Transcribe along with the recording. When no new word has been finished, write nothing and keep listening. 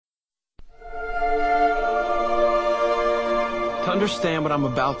understand what I'm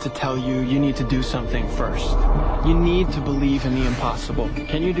about to tell you, you need to do something first. You need to believe in the impossible.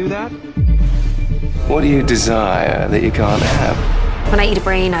 Can you do that? What do you desire that you can't have? When I eat a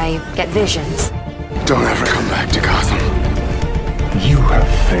brain, I get visions. Don't ever come back to Gotham. You have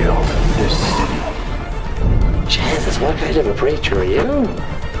failed this city. Jesus, what kind of a preacher are you?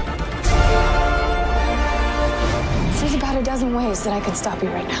 There's about a dozen ways that I could stop you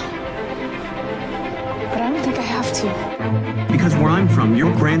right now. But I don't think I have to. Because where I'm from,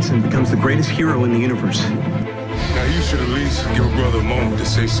 your grandson becomes the greatest hero in the universe. Now you should at least give a brother a moment to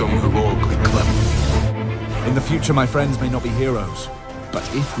say something heroically clever. In the future, my friends may not be heroes, but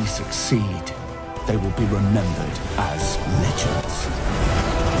if we succeed, they will be remembered as legends.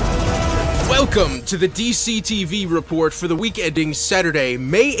 Welcome to the DC TV report for the week ending Saturday,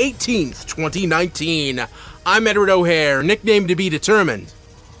 May 18th, 2019. I'm Edward O'Hare, nickname to be determined.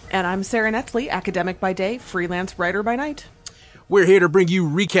 And I'm Sara Netzley, academic by day, freelance writer by night. We're here to bring you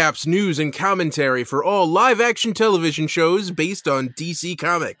recaps, news, and commentary for all live-action television shows based on DC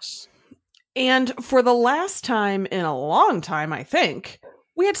Comics. And for the last time in a long time, I think,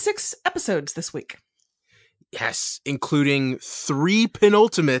 we had 6 episodes this week. Yes, including 3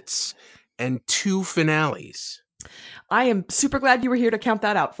 penultimates and 2 finales. I am super glad you were here to count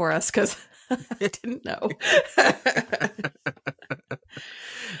that out for us, because I didn't know.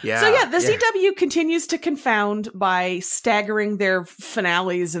 The CW continues to confound by staggering their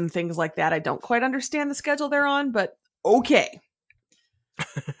finales and things like that. I don't quite understand the schedule they're on, but okay.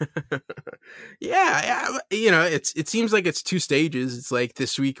 It seems like it's 2 stages. It's like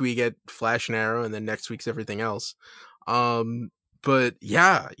this week we get Flash and Arrow, and then next week's everything else. But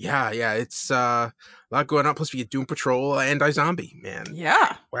it's a lot going on. Plus we get Doom Patrol and iZombie, man.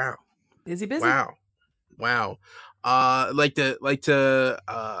 Yeah. Wow. Busy. Wow. Like to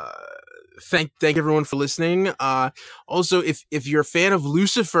thank everyone for listening. Also, if you're a fan of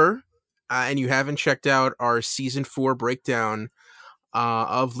Lucifer, and you haven't checked out our season 4 breakdown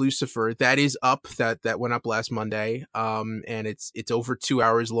of Lucifer, that is up. That went up last Monday. And it's over 2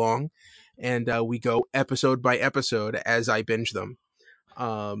 hours long, and we go episode by episode as I binge them.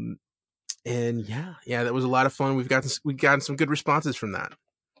 And that was a lot of fun. We've gotten some good responses from that.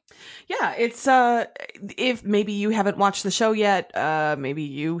 Yeah, it's if maybe you haven't watched the show yet, maybe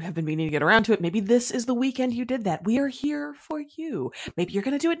you have been meaning to get around to it. Maybe this is the weekend you did that. We are here for you. Maybe you're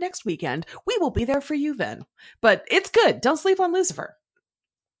going to do it next weekend. We will be there for you then. But it's good. Don't sleep on Lucifer.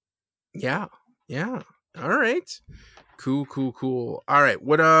 Yeah. All right. Cool. All right.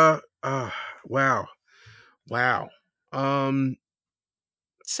 What wow.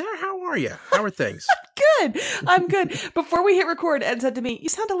 Sarah, how are you? How are things? Good. I'm good. Before we hit record, Ed said to me, "You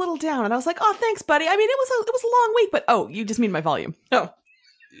sound a little down," and I was like, "Oh, thanks, buddy. I mean, it was a long week, but oh, you just mean my volume." Oh.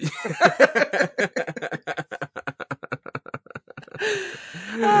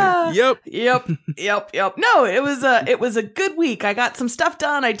 Yep. No, it was a good week. I got some stuff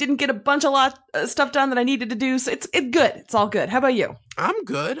done. I didn't get a bunch of stuff done that I needed to do. So it's good. It's all good. How about you? I'm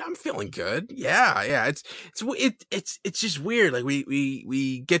good. I'm feeling good. Yeah. It's just weird. Like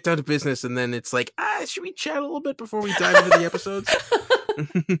we get down to business, and then it's like, should we chat a little bit before we dive into the episodes?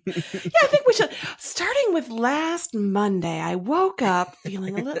 Yeah, I think we should. Starting with last Monday, I woke up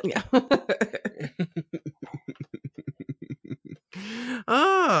feeling a little. Yeah.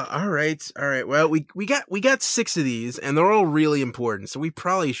 All right. Well, we got 6 of these, and they're all really important, so we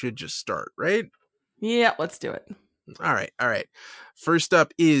probably should just start, right? Yeah, let's do it. All right. First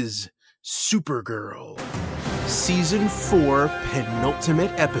up is Supergirl, season 4,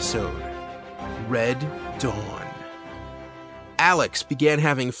 penultimate episode, Red Dawn. Alex began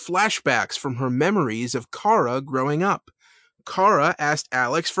having flashbacks from her memories of Kara growing up. Kara asked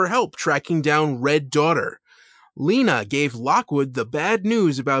Alex for help tracking down Red Daughter. Lena gave Lockwood the bad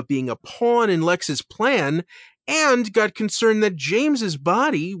news about being a pawn in Lex's plan, and got concerned that James's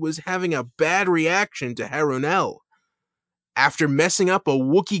body was having a bad reaction to Harunel. After messing up a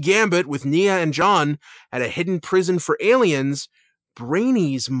Wookiee gambit with Nia and John at a hidden prison for aliens,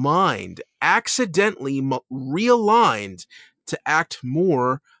 Brainy's mind accidentally realigned to act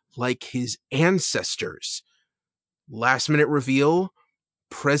more like his ancestors. Last minute reveal: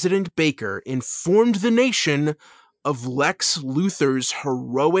 President Baker informed the nation of Lex Luthor's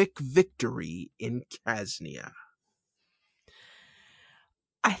heroic victory in Casnia.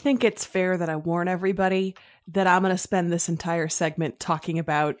 I think it's fair that I warn everybody that I'm going to spend this entire segment talking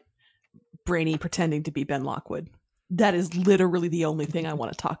about Brainy pretending to be Ben Lockwood. That is literally the only thing I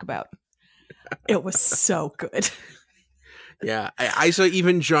want to talk about. It was so good. Yeah, I saw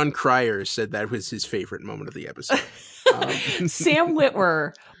even John Cryer said that was his favorite moment of the episode. Sam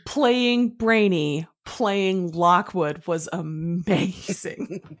Witwer playing Brainy playing Lockwood was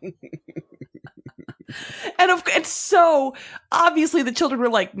amazing. And so obviously the children were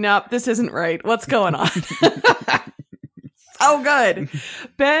like, nope, this isn't right. What's going on? So good.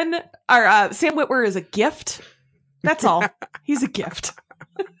 Sam Witwer is a gift. That's all. He's a gift.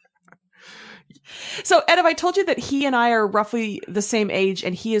 So, Ed, have I told you that he and I are roughly the same age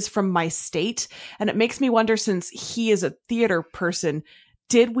and he is from my state? And it makes me wonder, since he is a theater person,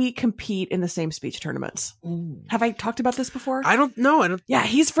 did we compete in the same speech tournaments? Ooh. Have I talked about this before? I don't know. Yeah,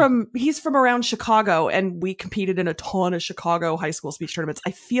 he's from around Chicago, and we competed in a ton of Chicago high school speech tournaments.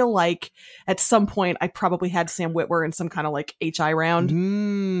 I feel like at some point I probably had Sam Witwer in some kind of like HI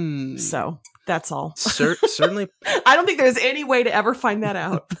round. So that's all. Certainly. I don't think there's any way to ever find that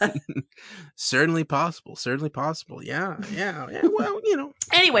out. Certainly possible. Yeah. Well, you know.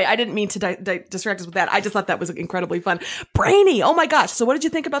 Anyway, I didn't mean to distract us with that. I just thought that was incredibly fun. Brainy. Oh my gosh. So what did you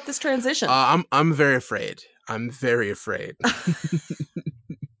think about this transition? I'm very afraid. I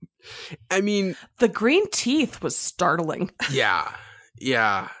mean, the green teeth was startling. Yeah.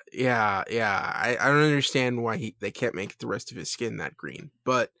 I don't understand why they can't make the rest of his skin that green,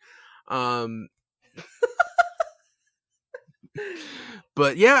 but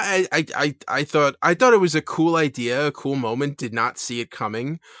but yeah, I thought it was a cool idea, a cool moment. Did not see it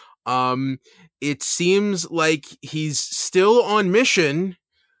coming. It seems like he's still on mission,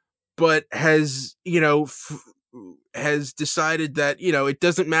 but has, has decided that, it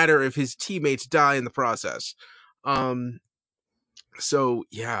doesn't matter if his teammates die in the process. So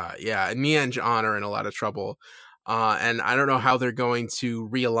yeah, Nia and John are in a lot of trouble. And I don't know how they're going to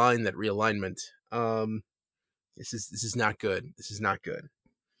realign that realignment. This is not good.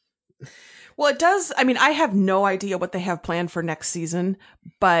 Well, it does. I mean, I have no idea what they have planned for next season,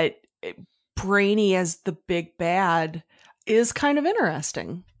 but Brainy as the big bad is kind of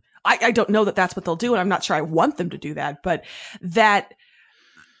interesting. I don't know that that's what they'll do, and I'm not sure I want them to do that, but that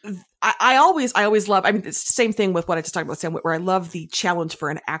I always love, I mean, it's the same thing with what I just talked about, Sam, where I love the challenge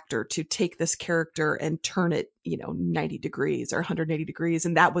for an actor to take this character and turn it, 90 degrees or 180 degrees.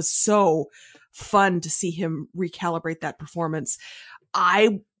 And that was so fun to see him recalibrate that performance.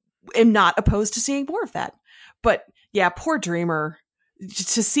 I am not opposed to seeing more of that. But yeah, poor Dreamer,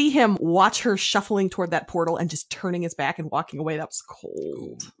 to see him watch her shuffling toward that portal and just turning his back and walking away, that was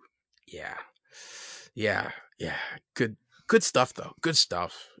cold. Yeah. Good stuff, though. Good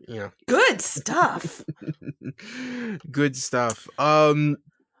stuff. Good stuff. Good stuff.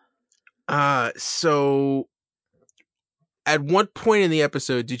 So at what point in the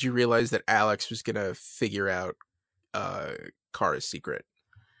episode did you realize that Alex was gonna figure out Kara's secret?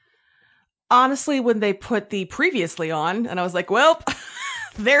 Honestly, when they put the previously on, and I was like, well,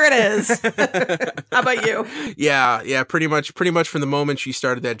 there it is. How about you? Yeah, pretty much from the moment she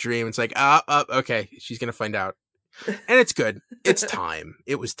started that dream, it's like, okay, she's gonna find out. And it's good. It's time.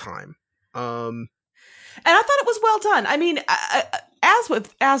 It was time. And I thought it was well done. I mean, as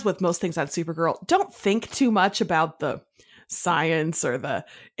with most things on Supergirl, don't think too much about the science or the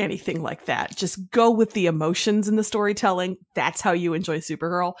anything like that. Just go with the emotions in the storytelling. That's how you enjoy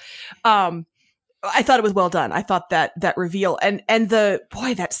Supergirl. I thought it was well done. I thought that reveal and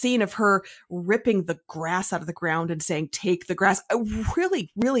that scene of her ripping the grass out of the ground and saying, take the grass.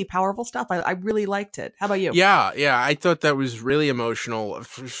 Really, really powerful stuff. I really liked it. How about you? Yeah. I thought that was really emotional.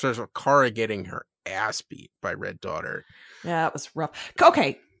 Kara getting her ass beat by Red Daughter. Yeah, it was rough.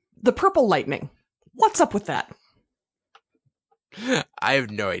 Okay. The purple lightning. What's up with that? I have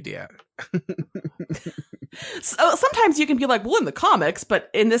no idea. So sometimes you can be like, well, in the comics, but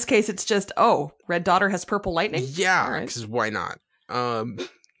in this case, it's just, Red Daughter has purple lightning. Yeah, because why not?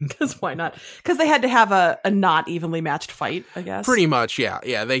 Because why not? Because they had to have a not evenly matched fight, I guess. Pretty much, yeah.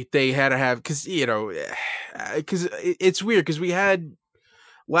 They had to have, because because it's weird because we had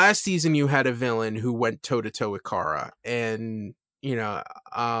last season you had a villain who went toe to toe with Kara, and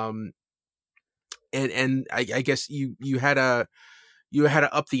and I guess you had to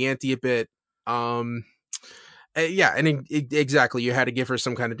up the ante a bit. Exactly. You had to give her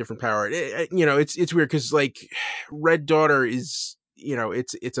some kind of different power. It's weird because like Red Daughter is,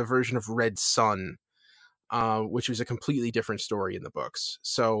 it's a version of Red Sun, which was a completely different story in the books.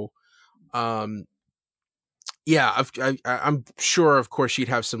 So, I'm sure, of course, she'd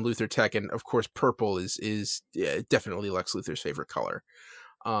have some Luthor tech, and of course, purple is definitely Lex Luthor's favorite color.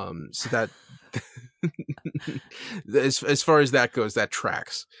 So that as far as that goes, that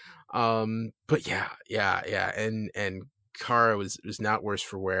tracks. But yeah. And Kara was not worse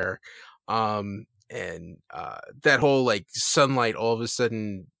for wear. And that whole like sunlight all of a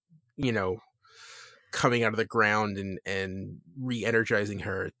sudden, coming out of the ground and re-energizing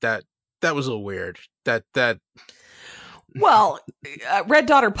her, that that was a little weird. That Well, Red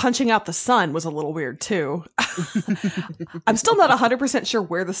Daughter punching out the sun was a little weird too. I'm still not 100% sure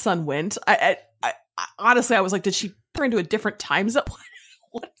where the sun went. I honestly, I was like, did she turn into a different time zone?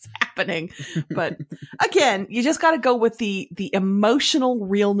 What's happening? But again, you just got to go with the emotional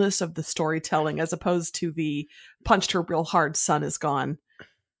realness of the storytelling as opposed to the punched her real hard, sun is gone.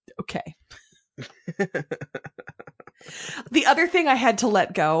 Okay. The other thing I had to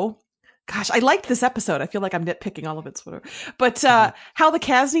let go. Gosh, I liked this episode. I feel like I'm nitpicking all of it, whatever. But how the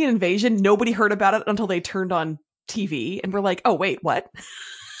Kasnian invasion, nobody heard about it until they turned on TV and were like, "Oh wait, what?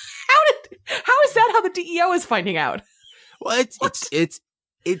 How is that how the DEO is finding out?" Well,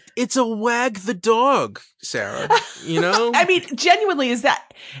 it's a Wag the Dog, Sarah. You know, I mean, genuinely, is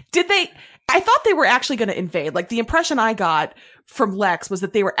that did they? I thought they were actually going to invade. Like the impression I got from Lex was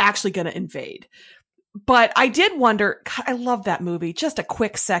that they were actually going to invade. But I did wonder. God, I love that movie. Just a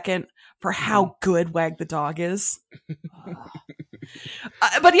quick second for how good Wag the Dog is.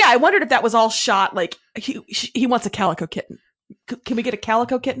 But yeah, I wondered if that was all shot. Like he wants a calico kitten. Can we get a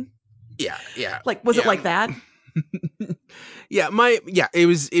calico kitten? Yeah. Like, was it like that? It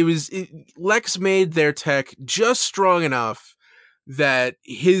was Lex made their tech just strong enough that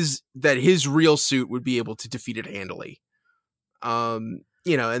his real suit would be able to defeat it handily. And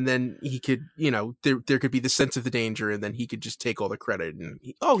then he could, there could be the sense of the danger, and then he could just take all the credit. And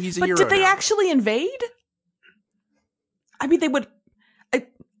he's a hero. But did they now. actually invade? I mean, they would.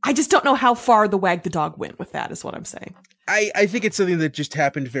 I just don't know how far the Wag the Dog went with that. Is what I'm saying. I think it's something that just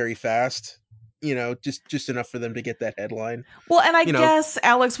happened very fast. Just enough for them to get that headline. Well, and I guess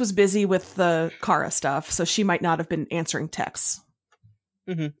Alex was busy with the Kara stuff, so she might not have been answering texts.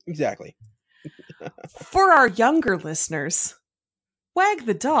 Mm-hmm, exactly. For our younger listeners, Wag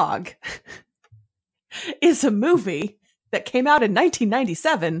the Dog is a movie that came out in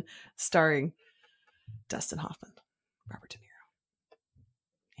 1997 starring Dustin Hoffman, Robert De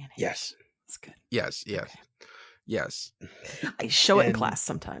Niro. Yes. It's good. Yes. Okay. Yes. I show it in class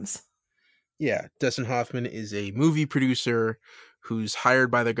sometimes. Yeah. Dustin Hoffman is a movie producer who's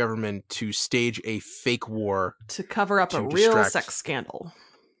hired by the government to stage a fake war. To cover up a real sex scandal.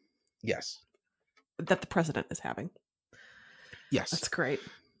 Yes. That the president is having. Yes. That's great.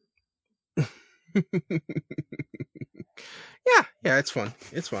 Yeah, it's fun.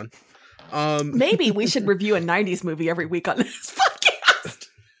 It's fun. Maybe we should review a 90s movie every week on this podcast.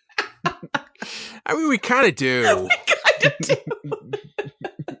 I mean, we kind of do.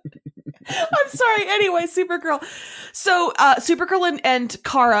 I'm sorry. Anyway, Supergirl. So, Supergirl and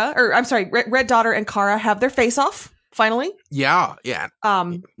Kara, or I'm sorry, Red Daughter and Kara have their face off, finally. Yeah.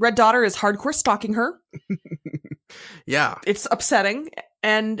 Red Daughter is hardcore stalking her. Yeah. It's upsetting.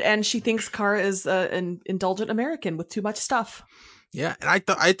 And she thinks Kara is an indulgent American with too much stuff. Yeah, and I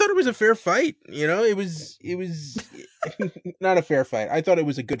thought it was a fair fight. It was not a fair fight. I thought it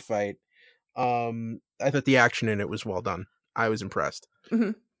was a good fight. I thought the action in it was well done. I was impressed.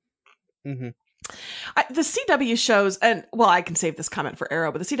 Mm-hmm. Mm-hmm. The CW shows, and well, I can save this comment for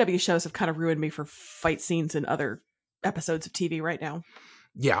Arrow, but the CW shows have kind of ruined me for fight scenes in other episodes of TV right now.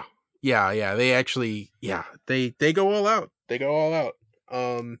 Yeah. They actually, they go all out.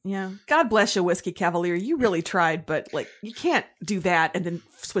 Yeah. God bless you, Whiskey Cavalier. You really tried, but you can't do that and then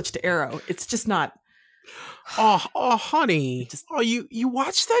switch to Arrow. It's just not. Oh, honey. You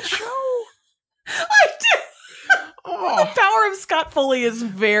watched that show? I did. Oh. The power of Scott Foley is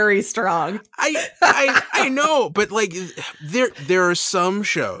very strong. I know, but there are some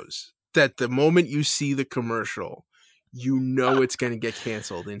shows that the moment you see the commercial, it's going to get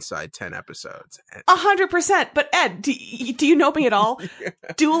canceled inside 10 episodes. 100%. But Ed, do you know me at all?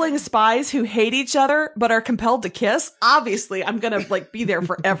 Dueling spies who hate each other but are compelled to kiss? Obviously, I'm going to be there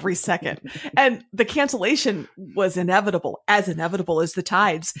for every second. And the cancellation was inevitable as the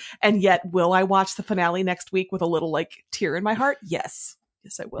tides. And yet, will I watch the finale next week with a little tear in my heart? Yes.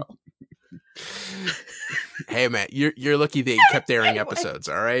 Yes, I will. Hey, man, you're lucky they kept airing episodes,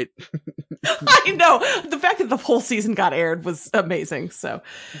 all right? I know. The fact that the whole season got aired was amazing. So,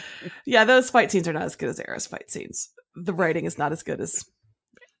 yeah, those fight scenes are not as good as Arrow's fight scenes. The writing is not as good as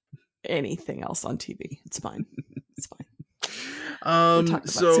anything else on TV. It's fine. It's fine. We're talking about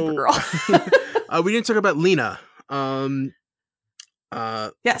Supergirl. We didn't talk about Lena.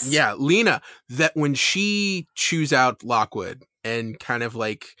 Yes. Yeah, Lena. That when she chews out Lockwood and kind of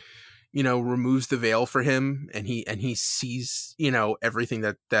removes the veil for him, and he sees everything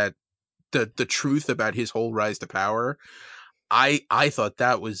that the truth about his whole rise to power. I thought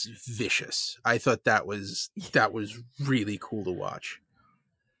that was vicious. I thought that was really cool to watch.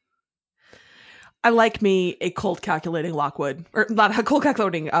 I like me a cold calculating Lockwood, or not a cold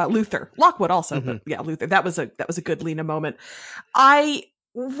calculating Luther. Lockwood also, but yeah, Luther. That was a good Lena moment. I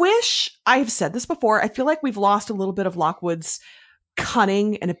wish I've said this before. I feel like we've lost a little bit of Lockwood's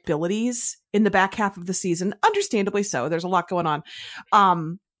cunning and abilities in the back half of the season. Understandably so. There's a lot going on.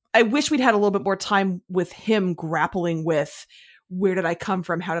 I wish we'd had a little bit more time with him grappling with where did I come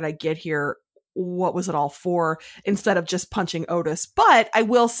from? How did I get here? What was it all for? Instead of just punching Otis. But I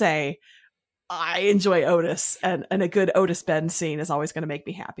will say, I enjoy Otis, and a good Otis Ben scene is always going to make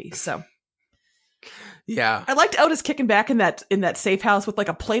me happy. So, yeah, I liked Otis kicking back in that safe house with like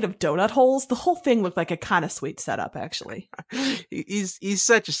a plate of donut holes. The whole thing looked like a kind of sweet setup, actually. He's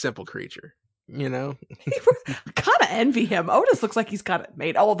such a simple creature, you know. I kind of envy him. Otis looks like he's got it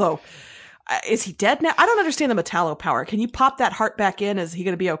made. Although, is he dead now? I don't understand the Metallo power. Can you pop that heart back in? Is he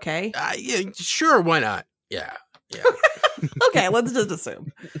going to be okay? Yeah, sure. Why not? Yeah. Okay, let's just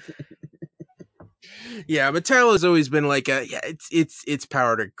assume. Yeah, Metallo's always been like it's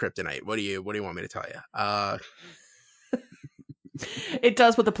power to kryptonite. What do you want me to tell you? It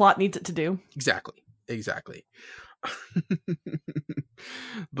does what the plot needs it to do. Exactly.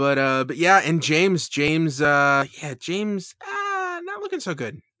 But yeah, and James, not looking so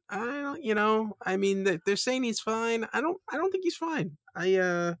good. I don't, I mean, they're saying he's fine. I don't think he's fine.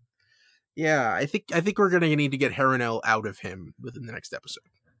 I think we're gonna need to get Harrenel out of him within the next episode.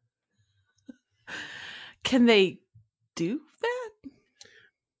 Can they do that?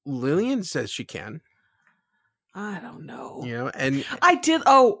 Lillian says she can. I don't know. And I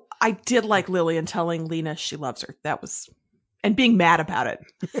did like Lillian telling Lena she loves her. That was, and being mad about it.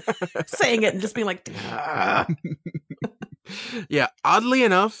 Saying it and just being like, yeah, oddly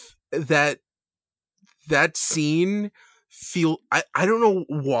enough, that scene I don't know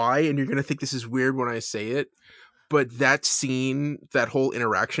why, and you're gonna think this is weird when I say it, but that scene, that whole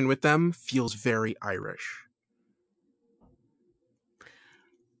interaction with them feels very Irish.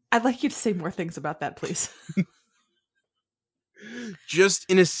 I'd like you to say more things about that, please. Just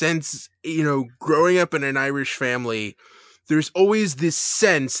in a sense, growing up in an Irish family, there's always this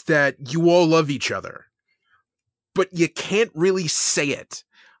sense that you all love each other, but you can't really say it.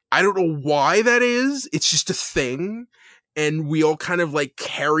 I don't know why that is. It's just a thing. And we all kind of like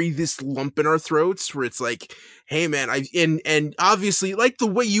carry this lump in our throats where it's like, hey man, and obviously like the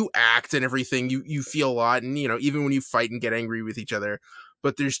way you act and everything, you feel a lot. And, even when you fight and get angry with each other,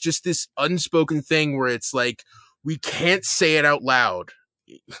 but there's just this unspoken thing where it's like, we can't say it out loud.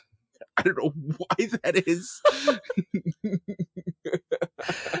 I don't know why that is.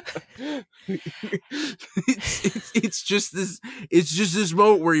 It's just this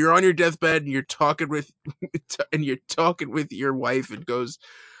moment where you're on your deathbed and you're talking with your wife and goes,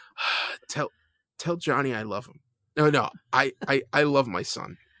 tell Johnny I love him. No, I love my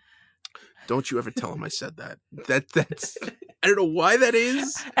son. Don't you ever tell him I said that. That's I don't know why that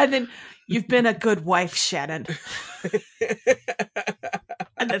is. And then, you've been a good wife, Shannon.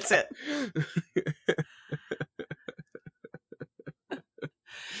 And that's it.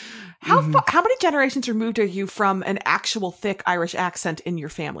 How many generations removed are you from an actual thick Irish accent in your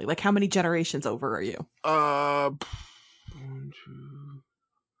family? Like, how many generations over are you? 1, 2,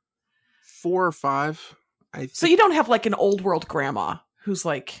 4 or 5. So you don't have like an old world grandma who's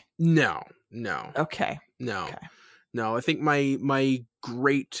like... No. Okay. No. Okay. No, I think my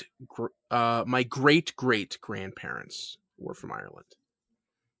great grandparents were from Ireland.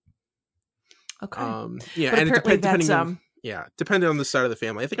 Okay. Yeah, but and depending on the side of the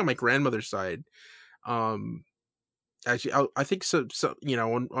family. I think on my grandmother's side, actually, I think so.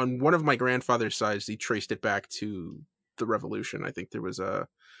 On one of my grandfather's sides, he traced it back to the Revolution. I think there was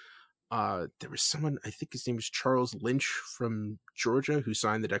someone. I think his name was Charles Lynch from Georgia who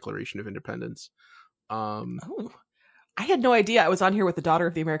signed the Declaration of Independence. I had no idea I was on here with the daughter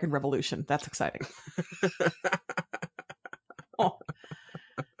of the American Revolution. That's exciting. Oh.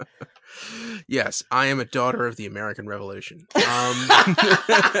 Yes, I am a daughter of the American Revolution.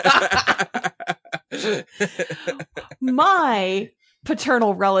 My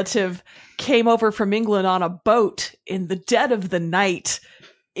paternal relative came over from England on a boat in the dead of the night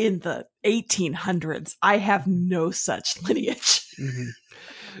in the 1800s. I have no such lineage. Mm-hmm.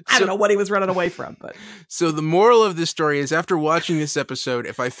 I don't know what he was running away from, but... So the moral of this story is, after watching this episode,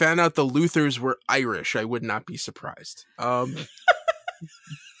 if I found out the Luthers were Irish, I would not be surprised. Yeah.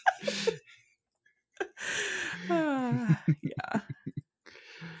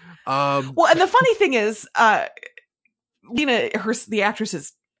 Well, and the funny thing is, Lena, the actress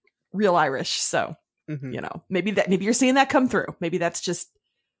is real Irish, so maybe you're seeing that come through. Maybe that's just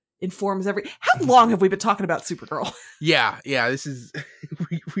informs every. How long have we been talking about Supergirl? Yeah. This is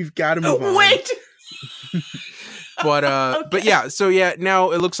we've got to move on. Wait, But Okay. but yeah, so yeah,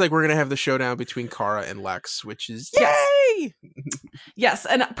 now it looks like we're gonna have the showdown between Kara and Lex, which is yay! Yes,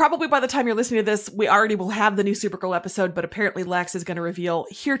 and probably by the time you're listening to this, we already will have the new Supergirl episode, but apparently Lex is going to reveal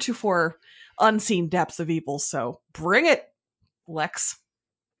heretofore unseen depths of evil, so bring it, Lex.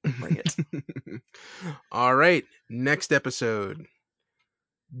 Bring it. All right, next episode.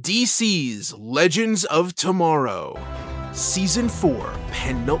 DC's Legends of Tomorrow, Season 4,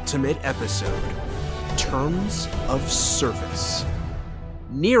 penultimate episode, Terms of Service.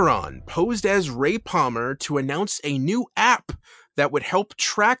 Neron posed as Ray Palmer to announce a new app that would help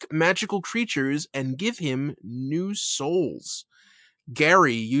track magical creatures and give him new souls.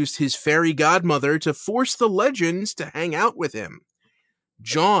 Gary used his fairy godmother to force the Legends to hang out with him.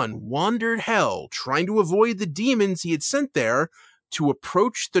 John wandered hell, trying to avoid the demons he had sent there to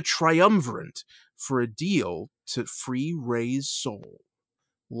approach the Triumvirate for a deal to free Ray's soul.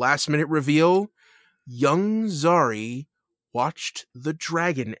 Last minute reveal, young Zari watched the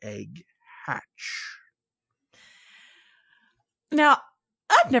dragon egg hatch. Now,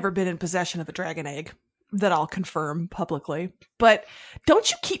 I've never been in possession of a dragon egg that I'll confirm publicly, but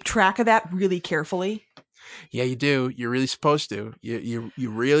don't you keep track of that really carefully? Yeah, you do. You're really supposed to. You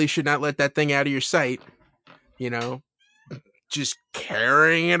really should not let that thing out of your sight. You know, just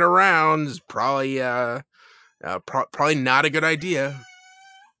carrying it around is probably probably not a good idea.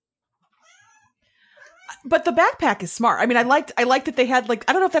 But the backpack is smart. I mean, I liked that they had, like,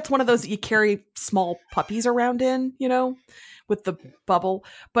 I don't know if that's one of those that you carry small puppies around in, you know, with the bubble.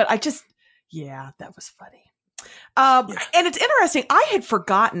 But I just, yeah, that was funny. And it's interesting. I had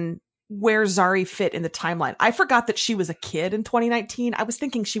forgotten where Zari fit in the timeline. I forgot that she was a kid in 2019. I was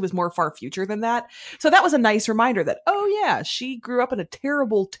thinking she was more far future than that. So that was a nice reminder that, oh yeah, she grew up in a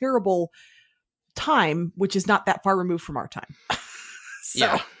terrible, terrible time, which is not that far removed from our time.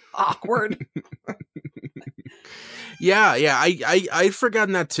 Awkward. Yeah, I'd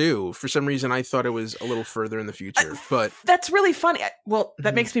forgotten that too. For some reason, I thought it was a little further in the future. But that's really funny. Well,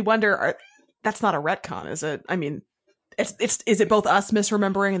 that makes me wonder. That's not a retcon, is it? I mean, is it both us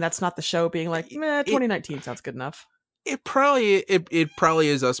misremembering and that's not the show being like, 2019 sounds good enough? It probably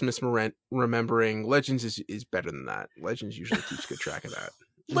is us misremembering. Legends is better than that. Legends usually keeps good track of that.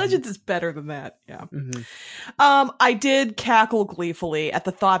 Legends is better than that. Yeah. Mm-hmm. I did cackle gleefully at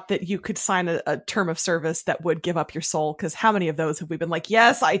the thought that you could sign a term of service that would give up your soul. Because how many of those have we been like,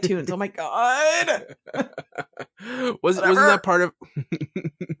 yes, iTunes. Oh my God. wasn't that part of?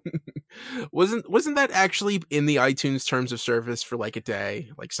 wasn't that actually in the iTunes terms of service for like a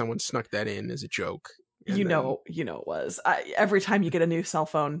day? Like someone snuck that in as a joke. You know it was. Every time you get a new cell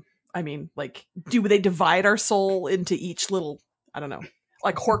phone, I mean, like, do they divide our soul into each little? I don't know.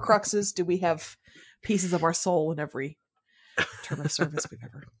 Like Horcruxes, do we have pieces of our soul in every term of service we've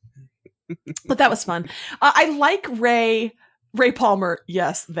ever? But that was fun. I like Ray Palmer.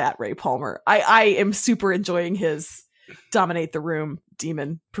 Yes, that Ray Palmer. I am super enjoying his dominate the room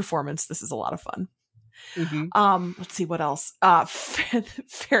demon performance. This is a lot of fun. Mm-hmm. Let's see what else.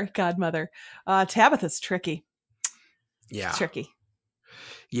 Fairy godmother. Tabitha's tricky. Yeah, it's tricky.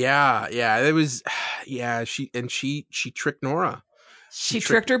 Yeah. It was. Yeah, she tricked Nora. She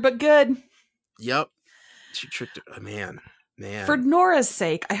tricked her, but good. Yep. She tricked her. Oh, man. For Nora's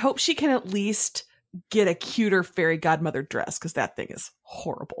sake, I hope she can at least get a cuter fairy godmother dress, because that thing is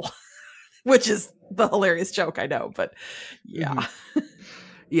horrible. Which is the hilarious joke, I know, but yeah. Mm-hmm.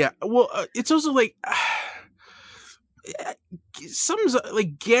 Yeah. Well, it's also like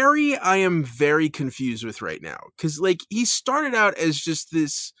like Gary, I am very confused with right now, because like he started out as just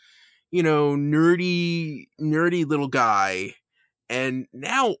this, nerdy little guy. And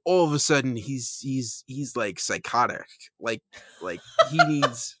now all of a sudden he's like psychotic, like he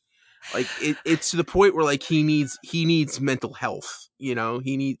needs, like it's to the point where like he needs mental health, he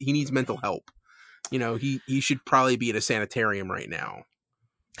needs mental help, he should probably be in a sanitarium right now.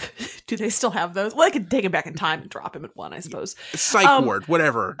 Do they still have those? Well, I could take him back in time and drop him at one, I suppose. Psych ward,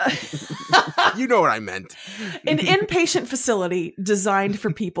 whatever. You know what I meant. An inpatient facility designed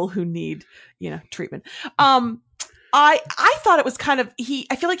for people who need, treatment. I thought it was kind of,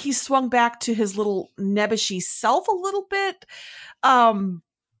 I feel like he swung back to his little nebbishy self a little bit,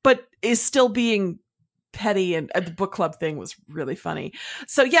 but is still being petty, and the book club thing was really funny.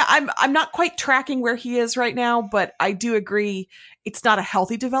 So yeah, I'm not quite tracking where he is right now, but I do agree it's not a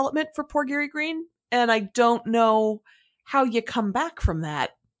healthy development for poor Gary Green, and I don't know how you come back from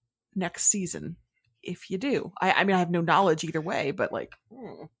that next season if you do. I mean, I have no knowledge either way, but like...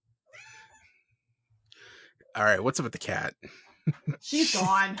 All right, what's up with the cat? She's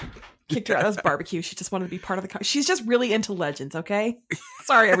gone. Kicked her out. That was barbecue. She just wanted to be part of the... She's just really into Legends, okay?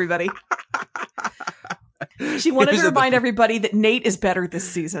 Sorry, everybody. She wanted to remind everybody that Nate is better this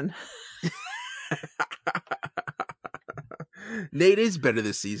season. Nate is better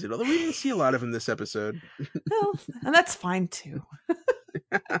this season, although we didn't see a lot of him this episode. Well, and that's fine too.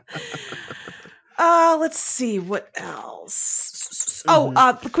 Let's see what else.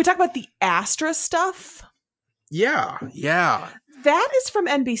 Can we talk about the Astra stuff? Yeah. That is from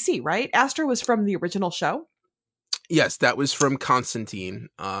NBC, right? Astra was from the original show. Yes, that was from Constantine,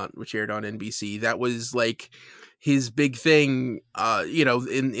 which aired on NBC. That was like his big thing,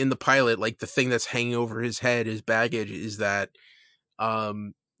 in the pilot. Like the thing that's hanging over his head, his baggage, is that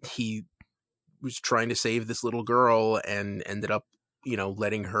he was trying to save this little girl and ended up,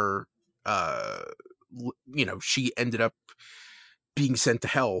 letting her. She ended up being sent to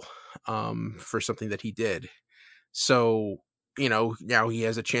hell for something that he did. So, now he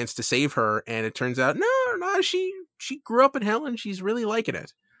has a chance to save her, and it turns out, no, she grew up in hell and she's really liking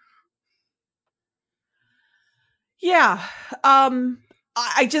it. Yeah.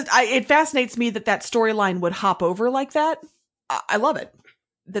 It fascinates me that storyline would hop over like that. I love it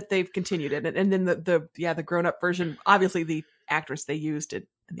that they've continued it. And then the grown-up version, obviously the actress they used in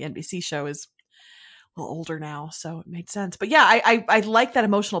the NBC show is a little older now, so it made sense. But yeah, I like that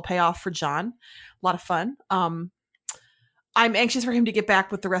emotional payoff for John. A lot of fun. I'm anxious for him to get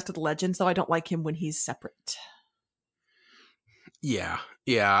back with the rest of the Legends, though I don't like him when he's separate. Yeah.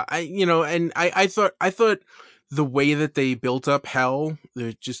 I thought the way that they built up Hell,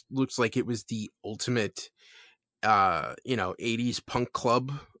 it just looks like it was the ultimate, 80s punk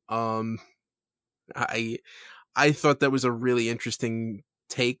club. I thought that was a really interesting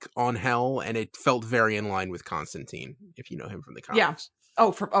take on Hell, and it felt very in line with Constantine, if you know him from the comics.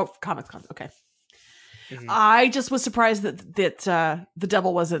 Yeah. Comics. Okay. Mm-hmm. I just was surprised that the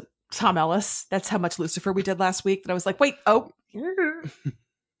devil wasn't Tom Ellis. That's how much Lucifer we did last week. That I was like, wait, wrong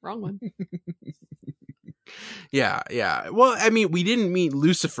one. Yeah. Well, I mean, we didn't meet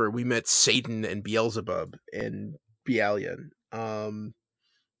Lucifer. We met Satan and Beelzebub and Bealian.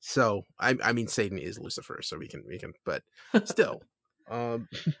 So I mean, Satan is Lucifer, so we can, but still, but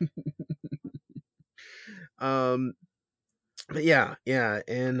yeah,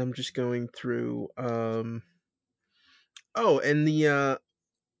 and I'm just going through, and the,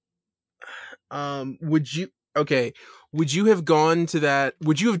 would you have gone to that,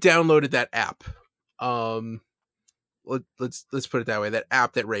 would you have downloaded that app? Let's put it that way, that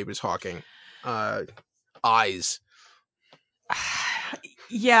app that Ray was hawking, Eyes.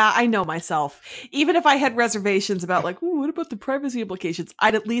 Yeah, I know myself. Even if I had reservations about like, what about the privacy implications?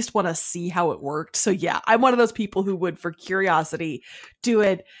 I'd at least want to see how it worked. So yeah, I'm one of those people who would, for curiosity, do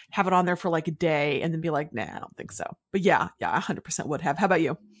it, have it on there for like a day, and then be like, nah, I don't think so. But yeah, 100% would have. How about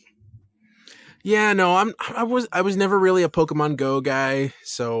you? Yeah, no, I was never really a Pokemon Go guy,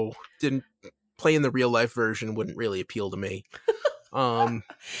 so didn't playing the real life version wouldn't really appeal to me. I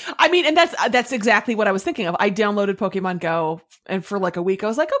mean, and that's exactly what I was thinking of. I downloaded Pokemon Go, and for like a week I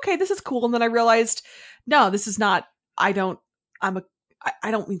was like, okay, this is cool. And then I realized, no, this is not, I don't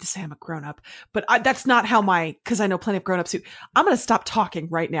mean to say I'm a grown up, but that's not how cause I know plenty of grown ups who, I'm going to stop talking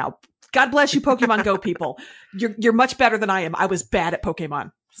right now. God bless you, Pokemon Go people. You're much better than I am. I was bad at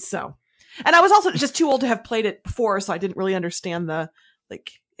Pokemon. So, and I was also just too old to have played it before. So I didn't really understand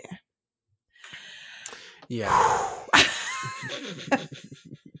yeah.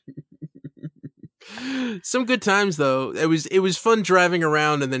 Some good times though. It was fun driving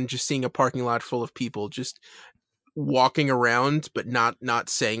around and then just seeing a parking lot full of people just walking around but not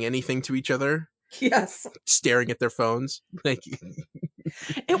saying anything to each other. Yes. Staring at their phones. Like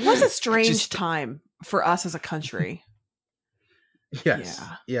it was a strange time for us as a country. Yes.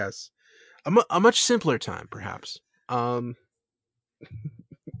 Yeah. Yes. A much simpler time perhaps.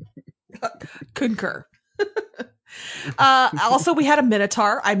 Concur. Also, we had a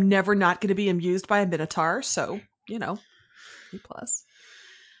Minotaur. I'm never not going to be amused by a Minotaur, so A+.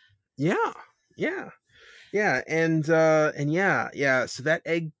 Yeah, and yeah. So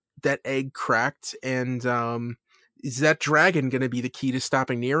that egg cracked, and is that dragon going to be the key to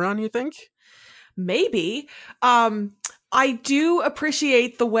stopping Neron? You think? Maybe. I do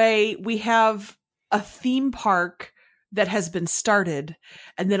appreciate the way we have a theme park that has been started,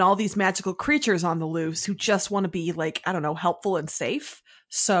 and then all these magical creatures on the loose who just want to be like, I don't know, helpful and safe.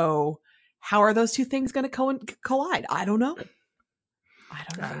 So how are those two things going to collide? I don't know.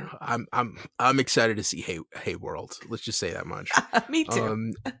 I'm excited to see Hey World. Let's just say that much. Me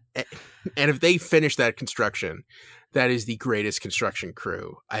too. And if they finish that construction, that is the greatest construction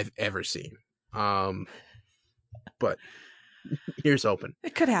crew I've ever seen. But here's hoping.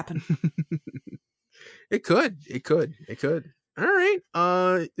 It could happen. It could. All right.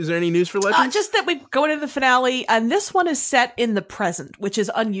 Is there any news for Legends? Just that we go into the finale, and this one is set in the present, which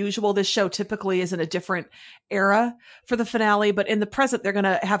is unusual. This show typically is in a different era for the finale, but in the present, they're going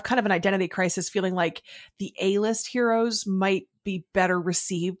to have kind of an identity crisis, feeling like the A-list heroes might be better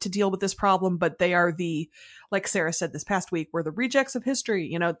received to deal with this problem, but they are like Sara said this past week, we're the rejects of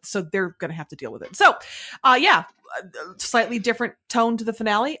history, so they're going to have to deal with it. So, slightly different tone to the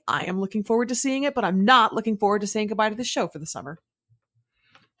finale. I am looking forward to seeing it, but I'm not looking forward to saying goodbye to the show for the summer.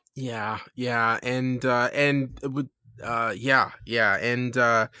 Yeah, and it's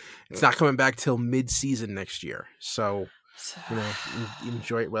not coming back till mid-season next year. So,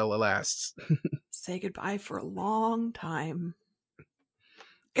 enjoy it while it lasts. Say goodbye for a long time.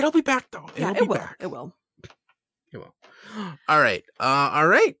 It'll be back though. It will. It will. All right.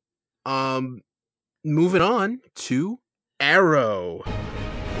 Moving on to Arrow,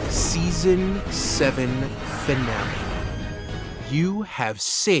 Season 7 finale. You have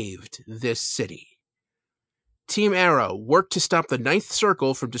saved this city. Team Arrow worked to stop the Ninth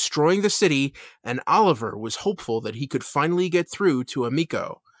Circle from destroying the city, and Oliver was hopeful that he could finally get through to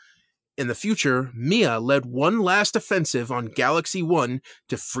Emiko. In the future, Mia led one last offensive on Galaxy 1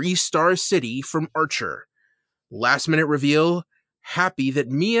 to free Star City from Archer. Last minute reveal, happy that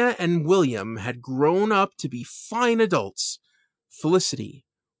Mia and William had grown up to be fine adults, Felicity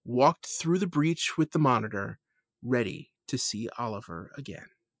walked through the breach with the monitor, ready to see Oliver again.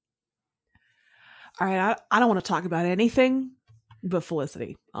 All right, I don't want to talk about anything but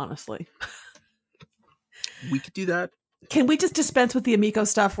Felicity, honestly. We could do that. Can we just dispense with the Emiko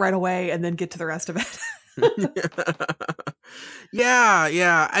stuff right away and then get to the rest of it?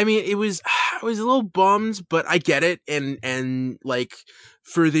 Yeah. I mean, I was a little bummed, but I get it. And like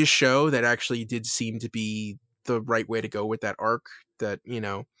for this show, that actually did seem to be the right way to go with that arc. That,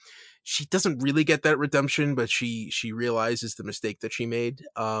 she doesn't really get that redemption, but she realizes the mistake that she made.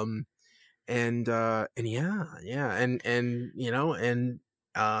 I'm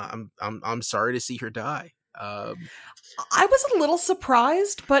sorry to see her die. I was a little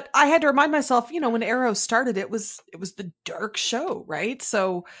surprised, but I had to remind myself, when Arrow started, it was the dark show, right?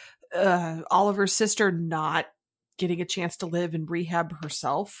 So Oliver's sister not getting a chance to live in rehab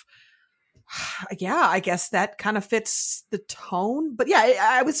herself. Yeah, I guess that kind of fits the tone. But yeah,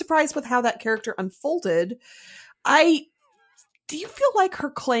 I was surprised with how that character unfolded. Do you feel like her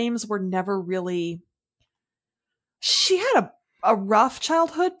claims were never really... She had a rough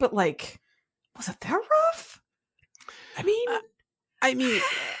childhood, but was it that rough?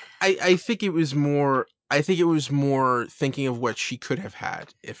 I think it was more. I think it was more thinking of what she could have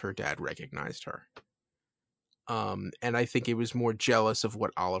had if her dad recognized her. And I think it was more jealous of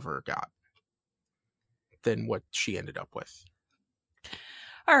what Oliver got than what she ended up with.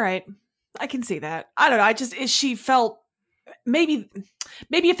 All right, I can see that. I don't know. She felt maybe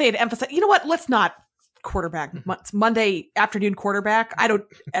if they had emphasized. You know what? Let's not quarterback. It's Monday afternoon quarterback. I don't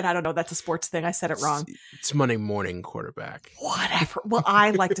know. That's a sports thing. I said it wrong. It's Monday morning quarterback. Whatever. Well,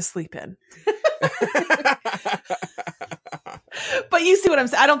 I like to sleep in. But you see what I'm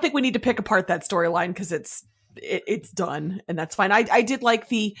saying. I don't think we need to pick apart that storyline because it's done, and that's fine. I did like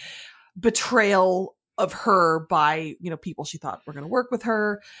the betrayal of her by people she thought were going to work with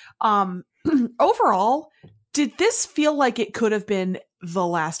her. Overall, did this feel like it could have been the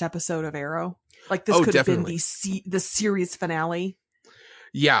last episode of Arrow? Like this could definitely have been the series finale.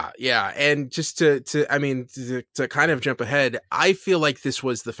 Yeah. And just to kind of jump ahead, I feel like this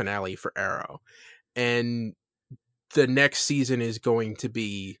was the finale for Arrow. And the next season is going to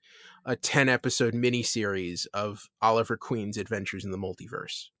be a 10-episode miniseries of Oliver Queen's adventures in the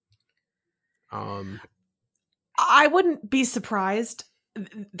multiverse. I wouldn't be surprised.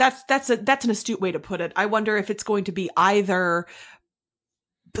 That's an astute way to put it. I wonder if it's going to be either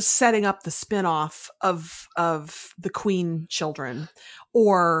setting up the spin-off of the Queen children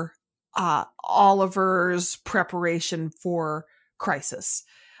or Oliver's preparation for Crisis.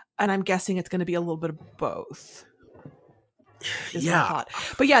 And I'm guessing it's going to be a little bit of both. Yeah.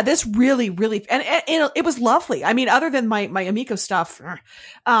 But yeah, this really, really, and it was lovely. I mean, other than my Emiko stuff,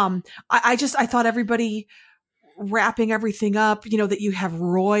 I thought everybody wrapping everything up, that you have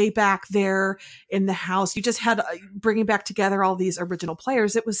Roy back there in the house. You just had bringing back together all these original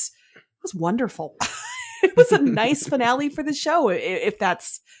players. It was wonderful. It was a nice finale for the show, if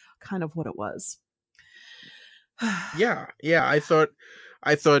that's kind of what it was. Yeah. I thought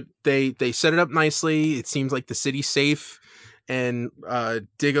they set it up nicely. It seems like the city's safe, and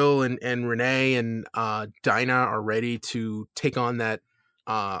Diggle and Renee and Dinah are ready to take on that.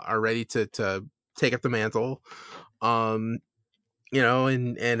 Are ready to take up the mantle. And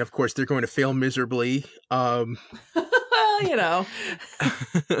of course they're going to fail miserably. Well, you know.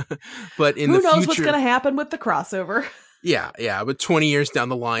 But in who the knows future, what's going to happen with the crossover? Yeah, but 20 years down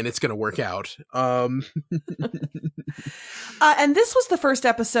the line, it's going to work out. And this was the first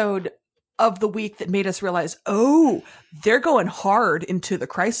episode of the week that made us realize, oh, they're going hard into the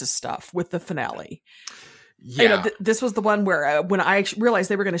crisis stuff with the finale. Yeah. You know, this was the one where when I realized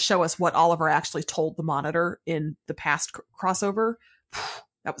they were going to show us what Oliver actually told the Monitor in the past crossover,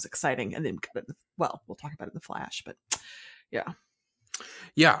 that was exciting. And then, well, we'll talk about it in the Flash, but yeah.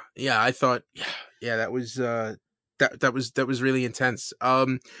 Yeah, I thought, that was that was really intense.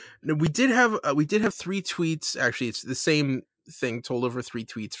 We did have 3 tweets. Actually, it's the same thing told over 3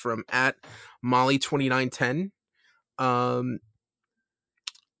 tweets from @Molly2910.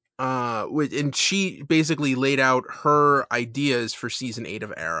 And she basically laid out her ideas for season 8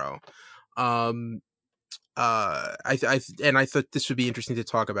 of Arrow. I thought this would be interesting to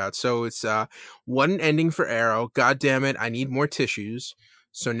talk about. So it's one ending for Arrow. God damn it, I need more tissues.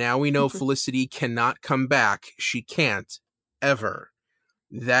 So now we know Felicity cannot come back. She can't ever.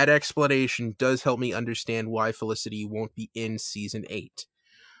 That explanation does help me understand why Felicity won't be in season 8.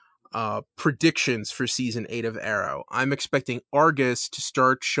 Predictions for season 8 of Arrow. I'm expecting Argus to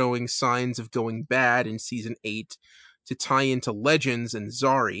start showing signs of going bad in season 8 to tie into Legends and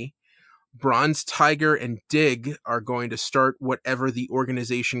Zari. Bronze Tiger and Dig are going to start whatever the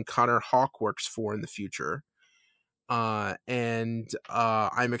organization Connor Hawk works for in the future. And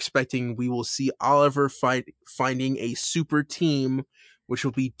I'm expecting we will see Oliver finding a super team, which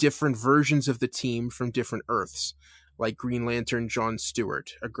will be different versions of the team from different Earths, like Green Lantern John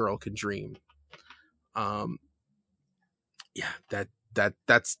Stewart, A Girl Can Dream. That's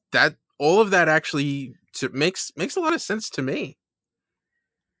all of that actually makes a lot of sense to me.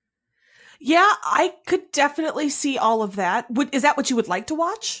 Yeah, I could definitely see all of that. Is that what you would like to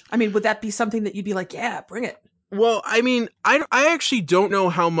watch? I mean, would that be something that you'd be like, yeah, bring it? Well, I mean, I actually don't know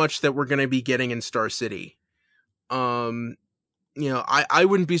how much that we're going to be getting in Star City. You know, I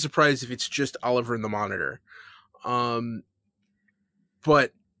wouldn't be surprised if it's just Oliver and the Monitor.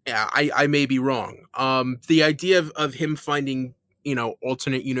 But yeah, I may be wrong. The idea of him finding, you know,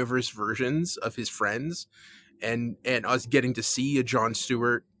 alternate universe versions of his friends and us getting to see a John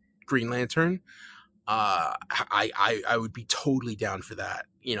Stewart Green Lantern, I would be totally down for that.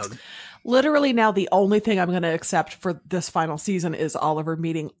 You know, literally now the only thing I'm going to accept for this final season is Oliver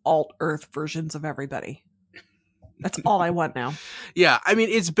meeting alt Earth versions of everybody. That's all I want now. Yeah, I mean,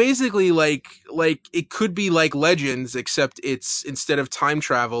 it's basically like it could be like Legends, except it's instead of time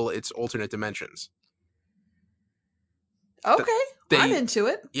travel, it's alternate dimensions. Okay, I'm into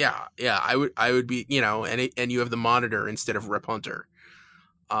it. Yeah, I would be, you know, and you have the Monitor instead of Rip Hunter,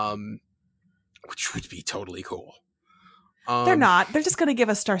 which would be totally cool. They're not. They're just going to give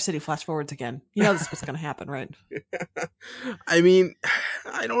us Star City flash forwards again. You know this is what's going to happen, right? I mean,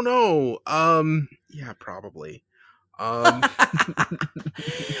 I don't know. Yeah, probably. Yeah.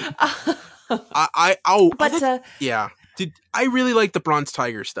 I really like the Bronze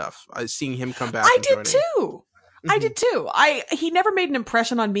Tiger stuff. Seeing him come back. I did too. I did too. He never made an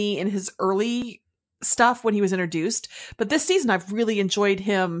impression on me in his early stuff when he was introduced, but this season I've really enjoyed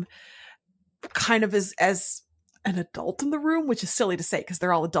him kind of as an adult in the room, which is silly to say because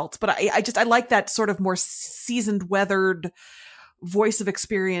they're all adults, but I like that sort of more seasoned, weathered voice of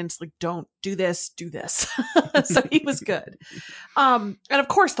experience, like don't do this, do this. So he was good. And of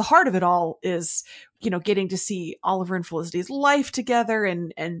course the heart of it all is, you know, getting to see Oliver and Felicity's life together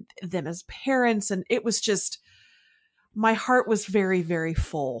and them as parents. And it was just, my heart was very, very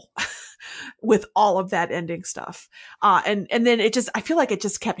full with all of that ending stuff. And then I feel like it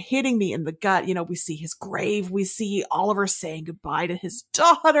just kept hitting me in the gut. You know, we see his grave. We see Oliver saying goodbye to his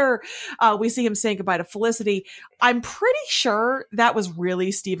daughter. We see him saying goodbye to Felicity. I'm pretty sure that was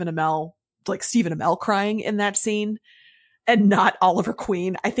really Stephen Amell crying in that scene and not Oliver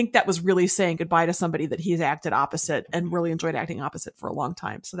Queen. I think that was really saying goodbye to somebody that he's acted opposite and really enjoyed acting opposite for a long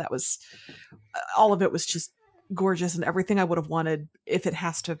time. So that was, all of it was just gorgeous and everything I would have wanted. If it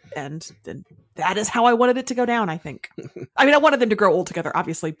has to end, then that is how I wanted it to go down, I think. I mean, I wanted them to grow old together,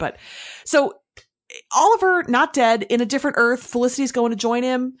 obviously, but so Oliver not dead in a different Earth. Felicity's going to join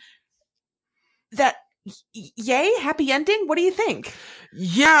him. That yay, happy ending. What do you think?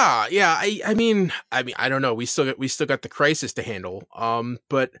 Yeah. I mean, I don't know. We still got the crisis to handle.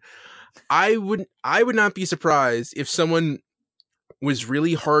 But I would not be surprised if someone was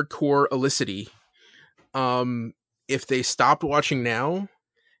really hardcore Felicity. If they stopped watching now,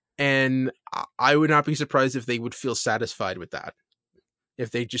 and I would not be surprised if they would feel satisfied with that.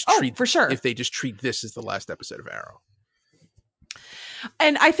 If they just treat this as the last episode of Arrow.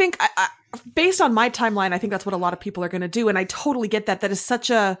 And I think, based on my timeline, I think that's what a lot of people are going to do. And I totally get that. That is such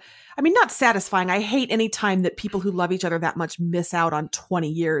a, I mean, not satisfying. I hate any time that people who love each other that much miss out on 20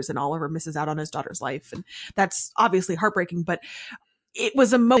 years and Oliver misses out on his daughter's life. And that's obviously heartbreaking, but it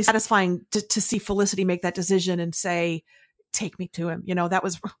was most satisfying to see Felicity make that decision and say, take me to him. You know, that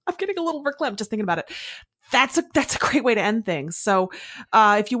was, I'm getting a little verklempt just thinking about it. That's a great way to end things. So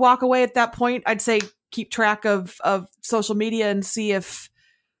if you walk away at that point, I'd say keep track of social media and see if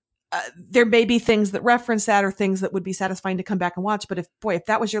there may be things that reference that or things that would be satisfying to come back and watch. But if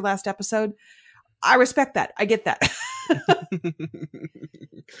that was your last episode, I respect that. I get that.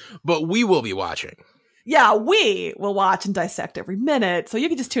 But we will be watching. Yeah, we will watch and dissect every minute. So you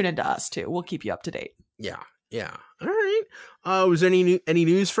can just tune into us too. We'll keep you up to date. Yeah. All right. Was any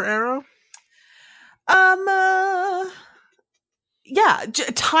news for Arrow? Yeah,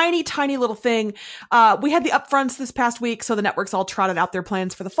 tiny little thing. We had the upfronts this past week, so the networks all trotted out their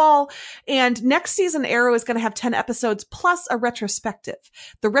plans for the fall. And next season, Arrow is going to have 10 episodes plus a retrospective.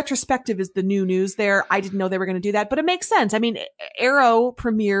 The retrospective is the new news there. I didn't know they were going to do that, but it makes sense. I mean, Arrow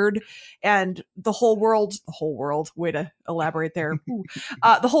premiered and the whole world, way to elaborate there.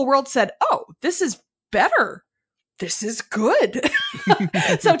 The whole world said, oh, this is better. This is good.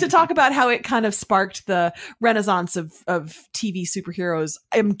 So to talk about how it kind of sparked the renaissance of TV superheroes,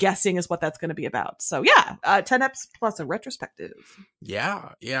 I'm guessing is what that's going to be about. So yeah, 10 eps plus a retrospective. Yeah.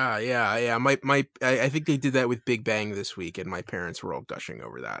 I think they did that with Big Bang this week, and my parents were all gushing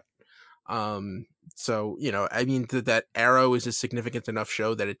over that. So, you know, I mean, that Arrow is a significant enough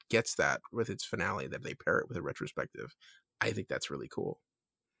show that it gets that with its finale, that they pair it with a retrospective. I think that's really cool.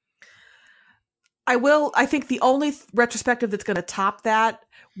 I think the only retrospective that's going to top that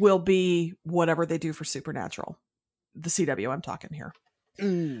will be whatever they do for Supernatural. The CW, I'm talking here.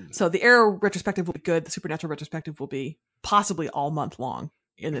 So the Arrow retrospective will be good. The Supernatural retrospective will be possibly all month long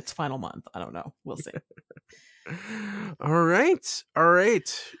in its final month. I don't know. We'll see. All right.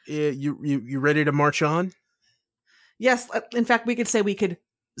 You ready to march on? Yes. In fact, we could say we could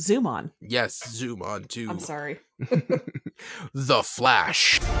zoom on. Yes, zoom on too. I'm sorry. The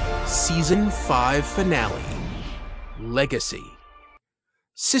Flash, Season 5 Finale, Legacy.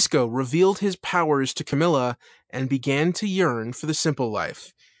 Cisco revealed his powers to Camilla and began to yearn for the simple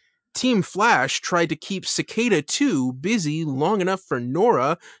life. Team Flash tried to keep Cicada 2 busy long enough for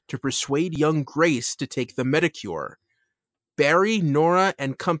Nora to persuade young Grace to take the Metacure. Barry, Nora,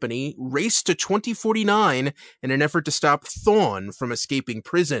 and company raced to 2049 in an effort to stop Thawne from escaping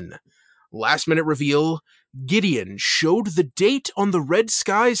prison. Last-minute reveal, Gideon showed the date on the Red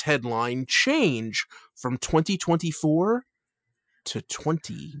Skies headline change from 2024 to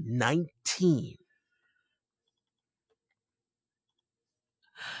 2019.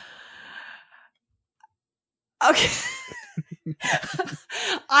 Okay.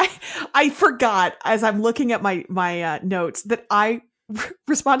 I forgot as I'm looking at my notes that I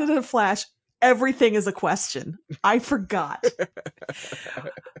responded to the Flash. Everything is a question. I forgot.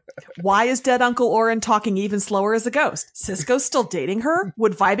 Why is dead Uncle Oren talking even slower as a ghost? Cisco's still dating her?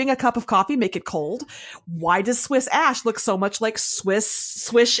 Would vibing a cup of coffee make it cold? Why does Swiss Ash look so much like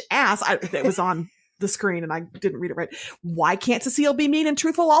Swish Ass? It was on the screen and I didn't read it right. Why can't Cecile be mean and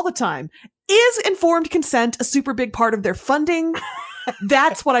truthful all the time? Is informed consent a super big part of their funding?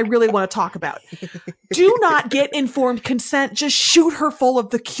 That's what I really want to talk about. Do not get informed consent. Just shoot her full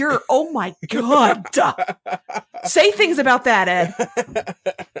of the cure. Oh my God. Say things about that, Ed.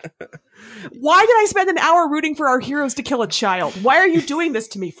 Why did I spend an hour rooting for our heroes to kill a child? Why are you doing this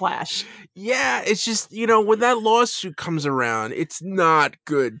to me, Flash? Yeah, it's just, you know, when that lawsuit comes around, it's not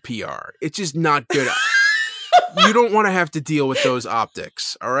good PR. It's just not good. You don't want to have to deal with those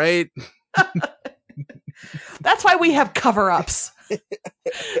optics, all right? That's why we have cover-ups.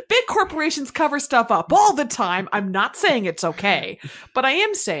 Big corporations cover stuff up all the time. I'm not saying it's okay, but I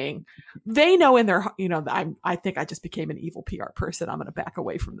am saying they know in their, you know, I think I just became an evil PR person. I'm going to back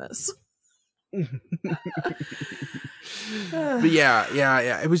away from this. But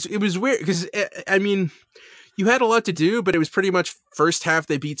yeah. It was weird because I mean, you had a lot to do, but it was pretty much first half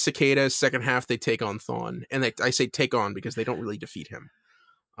they beat Cicada, second half they take on Thawne, and I say take on because they don't really defeat him.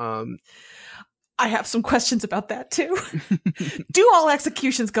 I have some questions about that too. Do all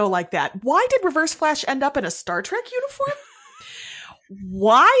executions go like that? Why did Reverse Flash end up in a Star Trek uniform?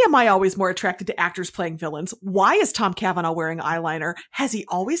 Why am I always more attracted to actors playing villains? Why is Tom Cavanaugh wearing eyeliner? Has he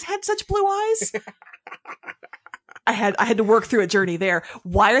always had such blue eyes? I had to work through a journey there.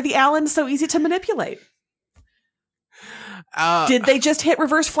 Why are the Allens so easy to manipulate? Did they just hit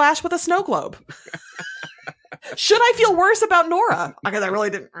Reverse Flash with a snow globe? Should I feel worse about Nora? Because I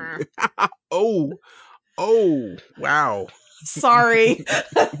really didn't. Oh, wow. Sorry.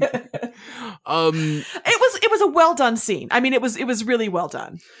 It was a well done scene. I mean, it was really well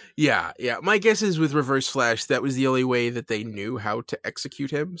done. Yeah. My guess is with Reverse Flash, that was the only way that they knew how to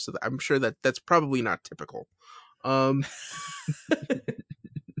execute him. So I'm sure that's probably not typical.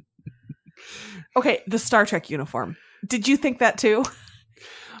 Okay, the Star Trek uniform. Did you think that too?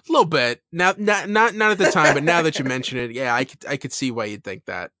 A little bit. Now, not at the time, but now that you mention it, yeah, I could see why you'd think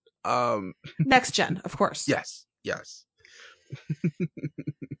that. Next gen, of course. Yes.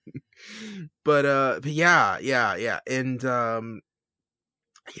 but yeah, and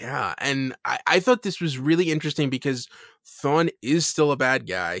and I thought this was really interesting because Thawne is still a bad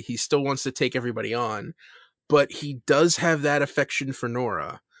guy. He still wants to take everybody on, but he does have that affection for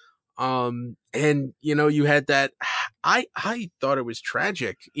Nora. And you had that. I thought it was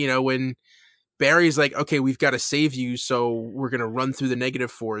tragic, when Barry's like, okay, we've got to save you, so we're gonna run through the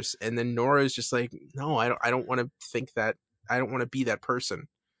negative force, and then Nora's just like, no, I don't want to think that. I don't want to be that person.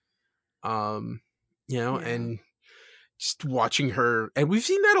 And just watching her, and we've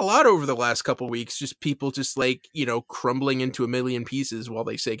seen that a lot over the last couple of weeks, just people just like, crumbling into a million pieces while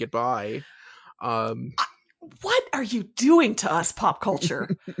they say goodbye. What are you doing to us, pop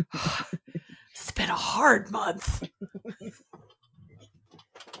culture? It's been a hard month.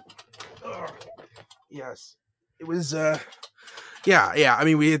 Yes. It was yeah. I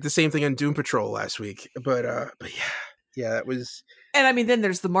mean, we had the same thing on Doom Patrol last week, but yeah, that was. And I mean, then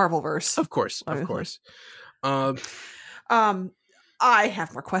there's the Marvelverse. Of course. I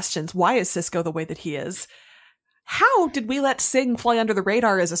have more questions. Why is Cisco the way that he is? How did we let Singh fly under the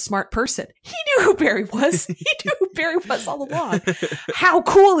radar as a smart person? He knew who Barry was. He knew who Barry was all along. How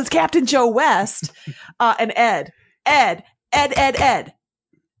cool is Captain Joe West? And Ed.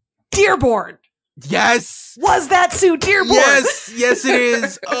 Dearborn. Yes. Was that Sue Dearborn? Yes, it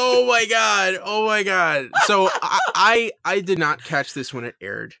is. Oh my god. So I did not catch this when it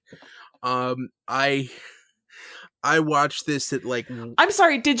aired. I watched this at like. I'm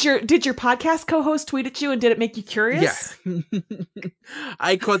sorry. Did your podcast co-host tweet at you, and did it make you curious? Yeah.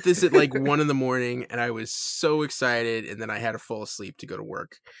 I caught this at like 1 a.m, and I was so excited, and then I had to fall asleep to go to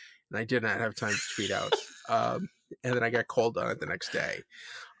work, and I did not have time to tweet out. And then I got called on it the next day.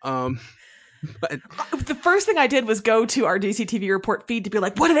 But the first thing I did was go to our DCTV report feed to be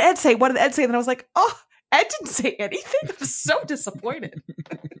like, "What did Ed say? What did Ed say?" And I was like, "Oh, Ed didn't say anything." I was so disappointed.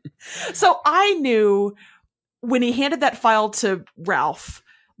 So I knew when he handed that file to Ralph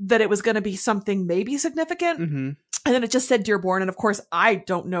that it was going to be something maybe significant. Mm-hmm. And then it just said Dearborn. And of course, I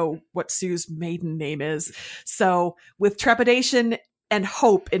don't know what Sue's maiden name is. So with trepidation and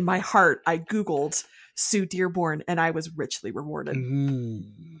hope in my heart, I Googled Sue Dearborn, and I was richly rewarded.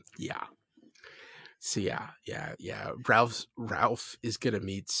 Yeah. So yeah. Ralph is going to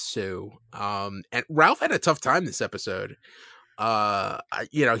meet Sue. And Ralph had a tough time this episode. He's I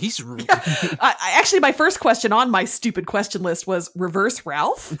actually, my first question on my stupid question list was reverse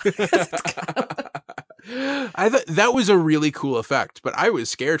Ralph. I thought that was a really cool effect, but I was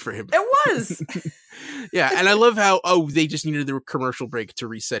scared for him. It was. Yeah, and I love how they just needed the commercial break to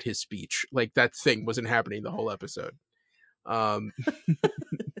reset his speech. Like that thing wasn't happening the whole episode. That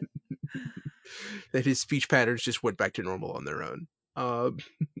his speech patterns just went back to normal on their own.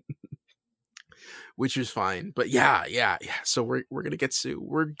 Which is fine. But yeah. So we're gonna get Sue.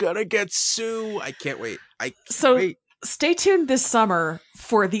 I can't wait. Wait. Stay tuned this summer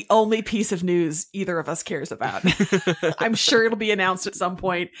for the only piece of news either of us cares about. I'm sure it'll be announced at some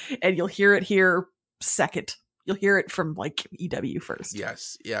point, and you'll hear it here second. You'll hear it from like EW first.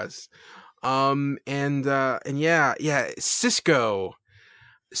 Yes. And yeah. Cisco.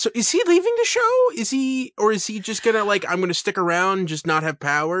 So is he leaving the show? Is he just gonna like, I'm gonna stick around, just not have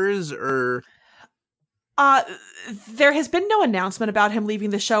powers, or? There has been no announcement about him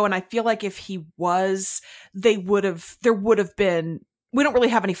leaving the show, and I feel like if he was, there would have been. We don't really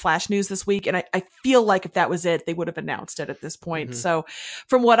have any Flash news this week, and I feel like if that was it, they would have announced it at this point. Mm-hmm. So,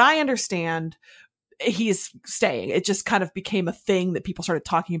 from what I understand, he's staying. It just kind of became a thing that people started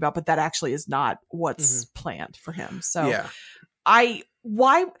talking about, but that actually is not what's planned for him. So, yeah.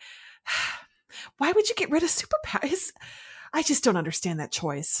 Why would you get rid of superpowers? I just don't understand that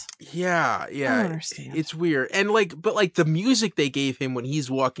choice. Yeah. I don't understand. It's weird. And but the music they gave him when he's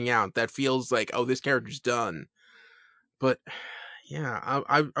walking out, that feels like, oh, this character's done. But yeah,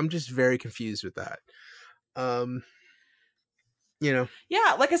 I'm just very confused with that. Yeah,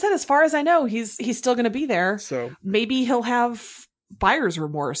 like I said, as far as I know, he's still going to be there. So maybe he'll have buyer's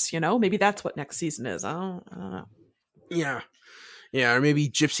remorse. Maybe that's what next season is. I don't know. Yeah, or maybe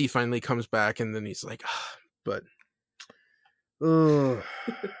Gypsy finally comes back, and then he's like, but.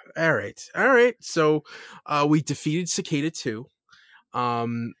 All right. So, we defeated Cicada 2.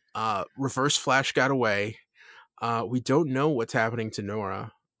 Reverse Flash got away. We don't know what's happening to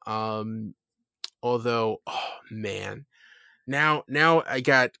Nora. Although, oh man, now I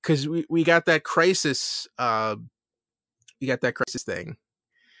got, because we got that crisis. We got that crisis thing,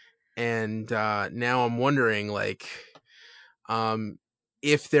 and now I'm wondering, like,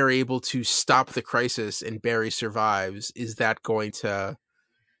 if they're able to stop the crisis and Barry survives, is that going to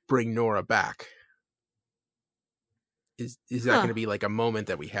bring Nora back? Is that going to be like a moment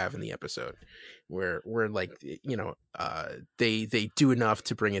that we have in the episode where like, you know, they do enough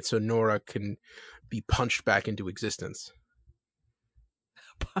to bring it so Nora can be punched back into existence?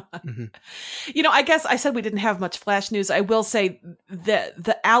 Mm-hmm. You know, I guess I said we didn't have much Flash news. I will say that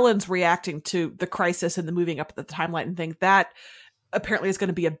the Allens reacting to the crisis and the moving up the timeline and thing, that apparently is going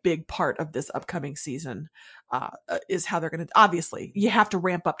to be a big part of this upcoming season. Is how they're going to, obviously you have to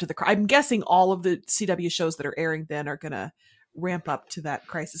ramp up to the, I'm guessing all of the CW shows that are airing then are going to ramp up to that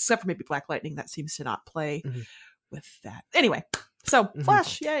crisis, except for maybe Black Lightning. That seems to not play with that. Anyway, so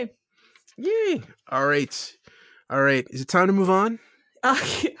Flash, yay. All right. Is it time to move on?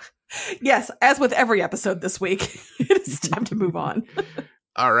 Yes, as with every episode this week, it is time to move on.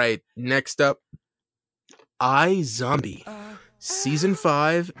 All right, next up, iZombie, Season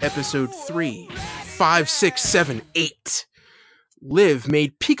 5, Episode 3, 5, 6, 7, 8. Liv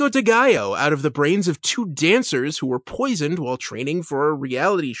made pico de gallo out of the brains of 2 dancers who were poisoned while training for a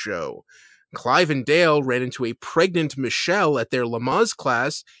reality show. Clive and Dale ran into a pregnant Michelle at their Lamaze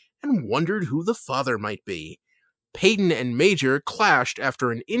class and wondered who the father might be. Peyton and Major clashed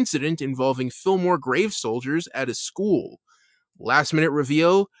after an incident involving Fillmore grave soldiers at a school. Last-minute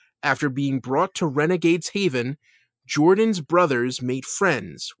reveal, after being brought to Renegade's Haven, Jordan's brothers made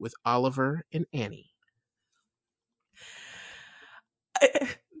friends with Oliver and Annie.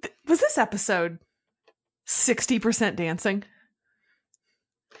 Was this episode 60% dancing?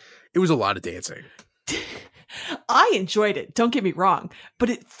 It was a lot of dancing. I enjoyed it, don't get me wrong, but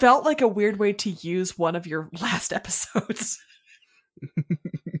it felt like a weird way to use one of your last episodes.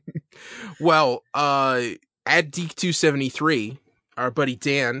 Well, at Deke273, our buddy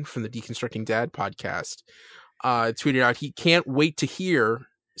Dan from the Deconstructing Dad podcast tweeted out he can't wait to hear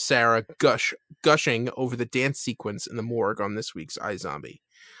Sara gushing over the dance sequence in the morgue on this week's iZombie.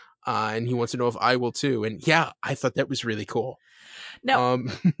 And he wants to know if I will too. And yeah, I thought that was really cool. Now,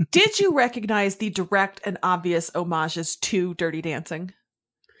 did you recognize the direct and obvious homages to Dirty Dancing?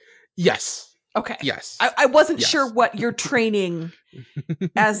 Yes. Okay. Yes. I wasn't sure what your training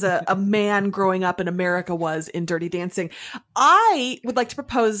as a man growing up in America was in Dirty Dancing. I would like to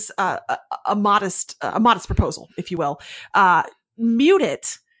propose a modest proposal, if you will.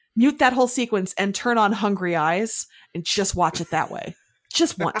 Mute that whole sequence and turn on Hungry Eyes and just watch it that way.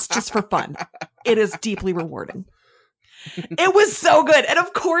 Just once, just for fun. It is deeply rewarding. It was so good. And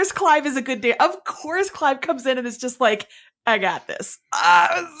of course, Clive is a good day. Of course, Clive comes in and is just like, I got this.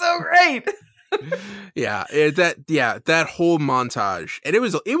 It was so great. that whole montage. And it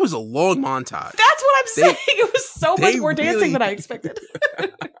was a long montage. That's what I'm saying. It was so much more dancing than I expected.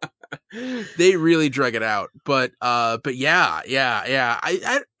 They really drug it out. But yeah.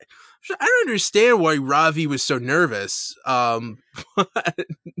 I don't understand why Ravi was so nervous. Well,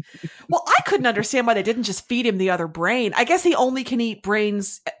 I couldn't understand why they didn't just feed him the other brain. I guess he only can eat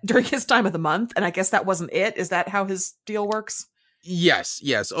brains during his time of the month, and I guess that wasn't it. Is that how his deal works? Yes.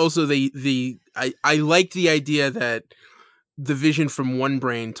 Also, I liked the idea that the vision from one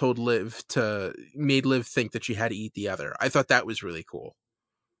brain made Liv think that she had to eat the other. I thought that was really cool.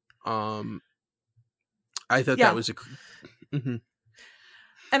 I thought that was a. Mm-hmm.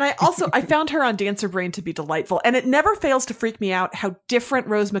 And I found her on Dancer Brain to be delightful. And it never fails to freak me out how different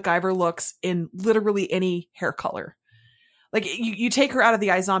Rose McIver looks in literally any hair color. Like, you take her out of the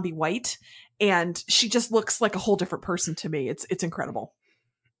iZombie white, and she just looks like a whole different person to me. It's incredible.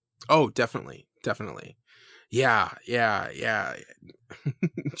 Oh, definitely. Yeah.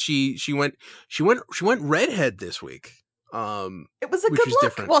 she went redhead this week. It was a good look.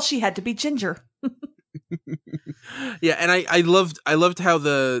 Different. Well, she had to be ginger. Yeah, and I loved how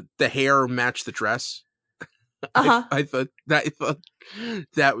the hair matched the dress. I thought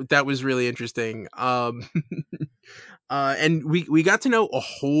that was really interesting. And we got to know a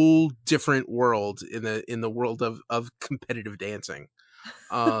whole different world in the world of competitive dancing.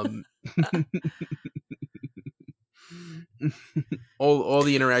 All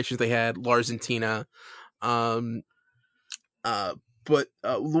the interactions they had, Lars and Tina. But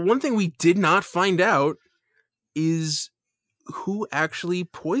the one thing we did not find out is who actually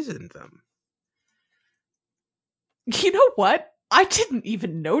poisoned them. You know what? I didn't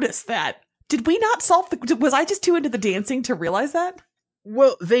even notice that. Did we not solve was I just too into the dancing to realize that?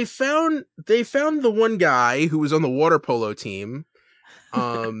 Well, they found the one guy who was on the water polo team,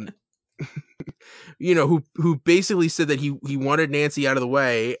 who basically said that he wanted Nancy out of the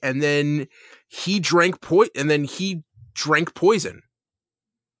way, and then he drank poison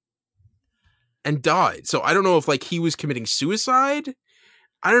and died. So I don't know if like he was committing suicide.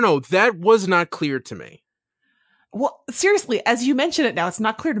 I don't know. That was not clear to me. Well, seriously, as you mention it now, it's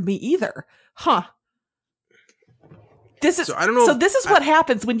not clear to me either. Huh. This is so I don't know. So this is what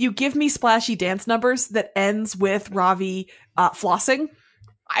happens when you give me splashy dance numbers that ends with Ravi flossing.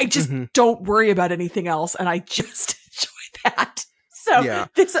 I just don't worry about anything else, and I just enjoy that. So yeah.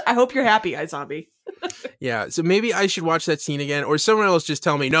 I hope you're happy, iZombie. Yeah, so maybe I should watch that scene again, or someone else just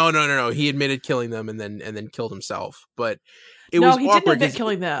tell me, no, he admitted killing them and then killed himself. But he didn't admit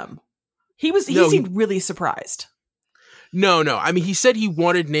killing them. He seemed really surprised. No. I mean, he said he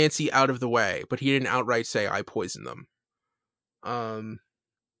wanted Nancy out of the way, but he didn't outright say I poisoned them.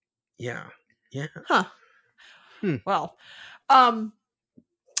 Yeah. Huh. Well,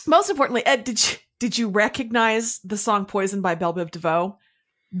 most importantly, Ed, did you recognize the song "Poison" by Belle Biv DeVoe?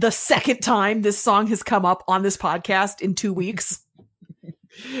 The second time this song has come up on this podcast in 2 weeks.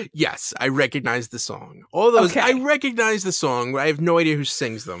 Yes, I recognize the song. All those, okay. I recognize the song. I have no idea who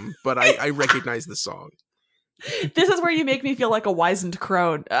sings them, but I recognize the song. This is where you make me feel like a wizened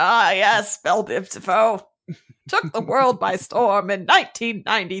crone. Ah, yes, Belle Biv DeVoe took the world by storm in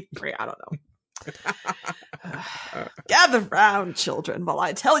 1993. I don't know. Gather round, children, while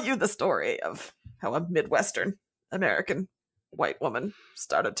I tell you the story of how a Midwestern American white woman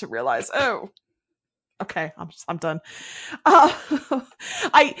started to realize, okay, I'm done.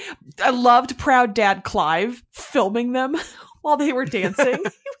 I loved Proud Dad Clive filming them while they were dancing. He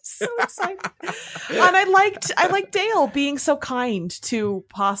was so excited. And I liked Dale being so kind to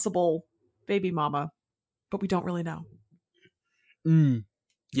possible baby mama, but we don't really know.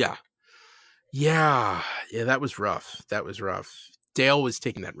 Yeah, that was rough. Dale was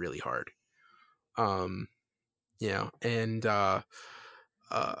taking that really hard. And here's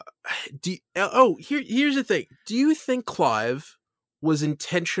the thing. Do you think Clive was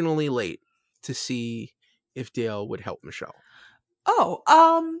intentionally late to see if Dale would help Michelle?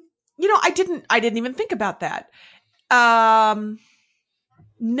 I didn't even think about that.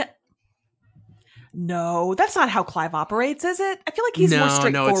 No, that's not how Clive operates, is it? I feel like he's more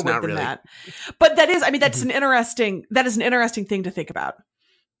straightforward than really. That. But that is, that's an interesting thing to think about.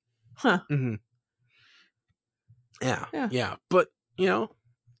 Huh. Mm-hmm. Yeah. But I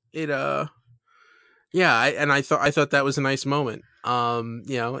thought that was a nice moment.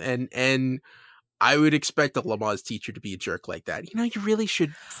 And I would expect a Lamaze teacher to be a jerk like that. You really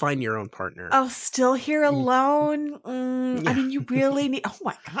should find your own partner. Oh, still here alone? Yeah. I mean, you really need... Oh,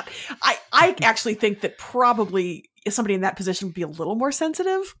 my God. I actually think that probably somebody in that position would be a little more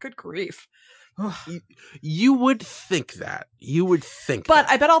sensitive. Good grief. You would think that. But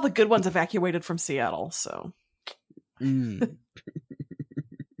I bet all the good ones evacuated from Seattle, so...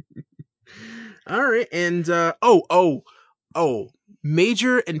 All right, and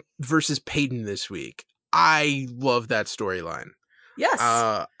Major and versus Peyton this week. I love that storyline. Yes.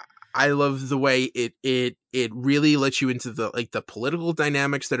 I love the way it really lets you into the political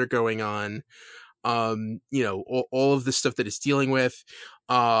dynamics that are going on. All of the stuff that it's dealing with.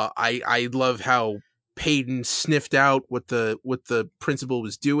 I love how Peyton sniffed out what the principal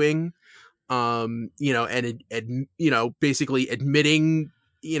was doing. Basically admitting,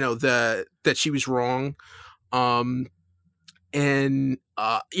 that she was wrong.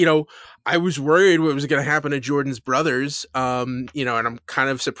 I was worried what was going to happen to Jordan's brothers. And I'm kind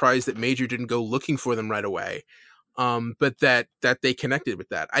of surprised that Major didn't go looking for them right away. But that they connected with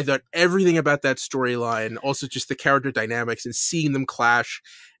that. I thought everything about that storyline, also just the character dynamics and seeing them clash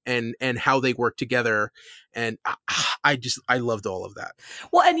and how they work together. And I loved all of that.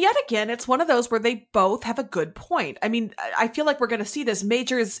 Well, and yet again, it's one of those where they both have a good point. I mean, I feel like we're going to see this.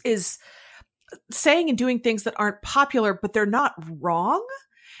 Major is saying and doing things that aren't popular, but they're not wrong.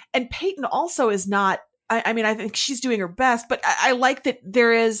 And Peyton also is not, I mean, I think she's doing her best, but I like that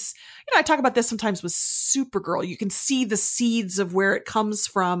there is, I talk about this sometimes with Supergirl. You can see the seeds of where it comes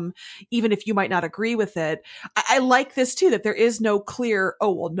from, even if you might not agree with it. I like this too, that there is no clear,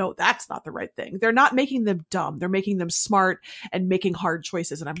 oh, well, no, that's not the right thing. They're not making them dumb. They're making them smart and making hard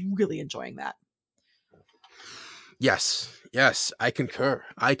choices. And I'm really enjoying that. Yes, I concur.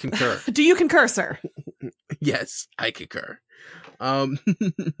 Do you concur, sir? Yes, I concur. All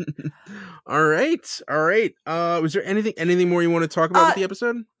right. Was there anything more you want to talk about with the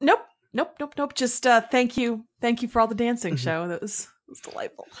episode? Nope. Nope. Just thank you for all the dancing show. That was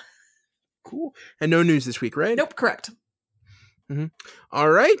delightful. Cool. And no news this week, right? Nope, correct. All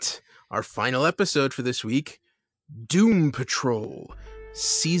right. Our final episode for this week, Doom Patrol,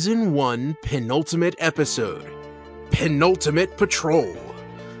 Season 1, penultimate episode, Penultimate Patrol.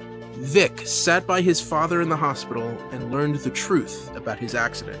 Vic sat by his father in the hospital and learned the truth about his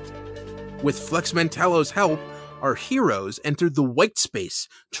accident. With Flex Mentallo's help, our heroes entered the white space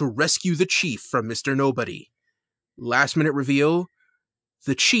to rescue the Chief from Mr. Nobody. Last minute reveal,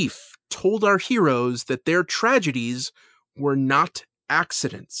 the Chief told our heroes that their tragedies were not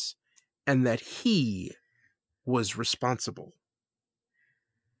accidents and that he was responsible.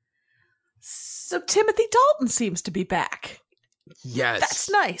 So Timothy Dalton seems to be back. Yes. That's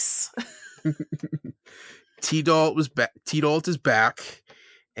nice. T-Dalt is back,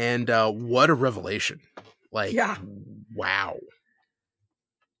 and what a revelation. Like, yeah. Wow.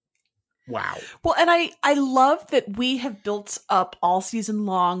 Well, and I love that we have built up all season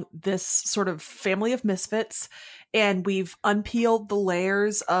long this sort of family of misfits, and we've unpeeled the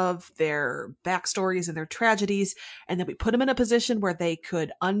layers of their backstories and their tragedies, and then we put them in a position where they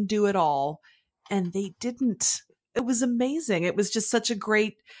could undo it all, and they didn't. It was amazing. It was just such a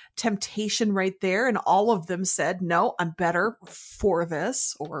great temptation right there, and all of them said, no, I'm better for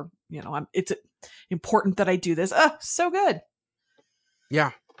this, or, it's important that I do this. So good.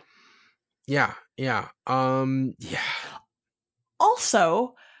 Yeah.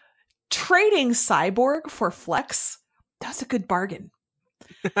 Also, trading Cyborg for Flex, that's a good bargain.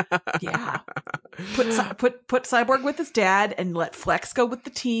 Yeah. Put Cyborg with his dad and let Flex go with the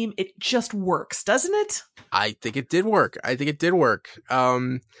team. It just works, doesn't it? I think it did work.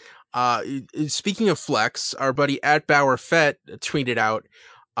 Speaking of Flex, our buddy at Bauer Fett tweeted out,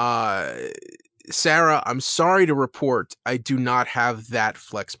 Sara, I'm sorry to report, I do not have that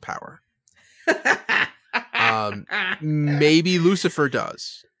Flex power. Maybe Lucifer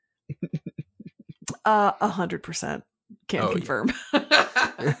does. 100% can confirm.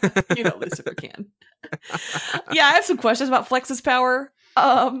 Yeah. Lucifer can. Yeah, I have some questions about Flex's power.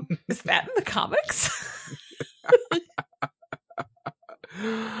 Is that in the comics?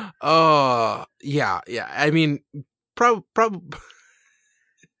 Yeah. I mean, probably.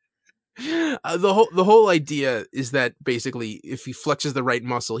 The whole idea is that basically, if he flexes the right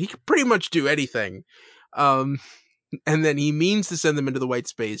muscle, he can pretty much do anything. And then he means to send them into the white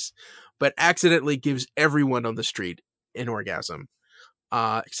space, but accidentally gives everyone on the street an orgasm,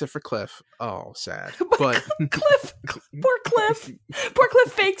 except for Cliff. Oh, sad. But Cliff, poor Cliff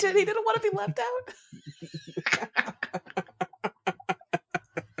faked it. He didn't want to be left out.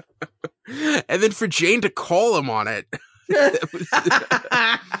 And then for Jane to call him on it.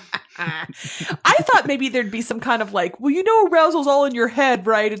 I thought maybe there'd be some kind of like, well, arousal's all in your head,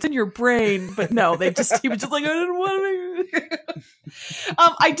 right? It's in your brain. But no, he was just like, I didn't want to.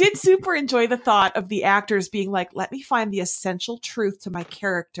 I did super enjoy the thought of the actors being like, let me find the essential truth to my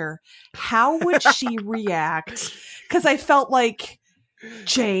character. How would she react? Because I felt like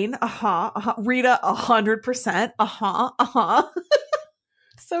Jane, Rita, 100%,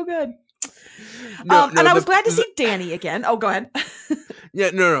 So good. And I was glad to see Danny again. Oh, go ahead. Yeah,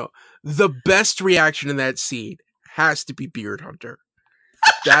 no. The best reaction in that scene has to be Beard Hunter.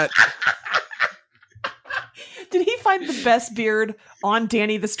 That did he find the best beard on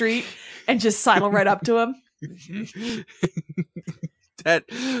Danny the street and just sidle right up to him? That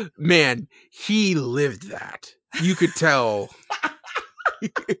man, he lived that. You could tell.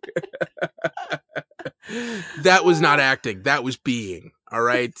 That was not acting. That was being. All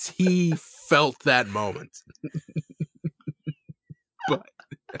right. He felt that moment. But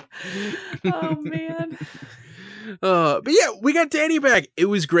oh man. But yeah, we got Danny back. It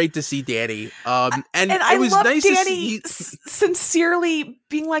was great to see Danny. And it was nice Danny to see sincerely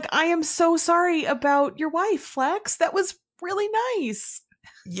being like, I am so sorry about your wife, Flex. That was really nice.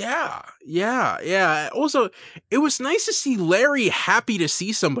 Yeah. Also, it was nice to see Larry happy to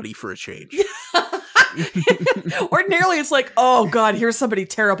see somebody for a change. Ordinarily, it's like, oh God, here's somebody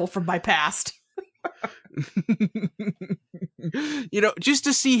terrible from my past. Just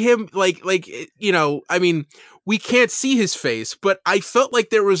to see him I mean, we can't see his face, but I felt like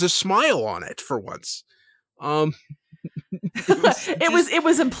there was a smile on it for once. It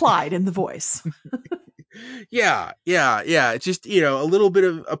was implied in the voice. Yeah. Just, a little bit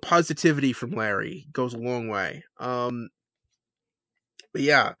of a positivity from Larry goes a long way. But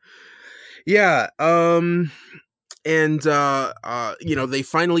yeah. And they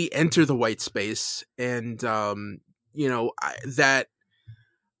finally enter the white space, and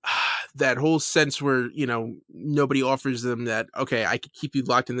that whole sense where, you know, nobody offers them that, okay, I could keep you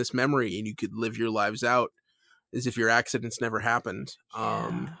locked in this memory and you could live your lives out as if your accidents never happened.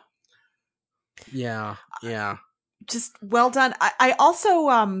 Yeah. Just well done. I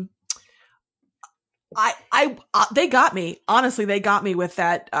also they got me. Honestly, they got me with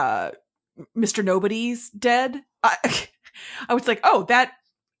that Mr. Nobody's dead. I was like, oh,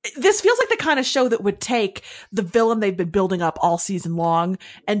 this feels like the kind of show that would take the villain they've been building up all season long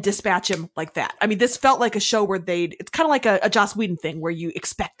and dispatch him like that. I mean, this felt like a show where it's kind of like a Joss Whedon thing where you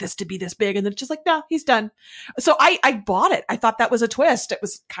expect this to be this big and then it's just like, no, he's done. So I bought it. I thought that was a twist. It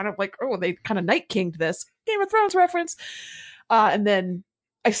was kind of like, oh, they kind of Night King'd this Game of Thrones reference. And then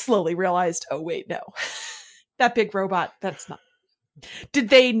I slowly realized, oh, wait, no, that big robot, that's not. Did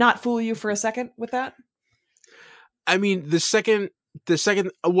they not fool you for a second with that? I mean, the second,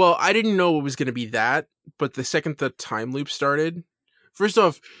 well, I didn't know it was going to be that, but the second the time loop started, first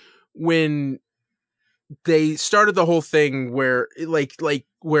off, when they started the whole thing where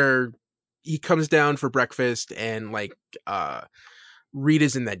where he comes down for breakfast and like,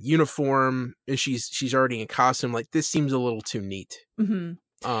 Rita's in that uniform and she's already in costume. Like, this seems a little too neat. Mm-hmm.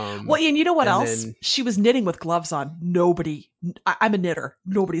 Well, and you know what else? She was knitting with gloves on. I'm a knitter.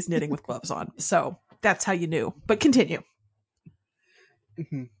 Nobody's knitting with gloves on. So that's how you knew, but continue.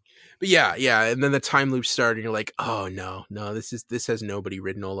 Mm-hmm. But yeah. And then the time loop started and you're like, oh no, this has nobody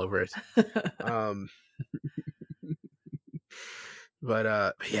written all over it.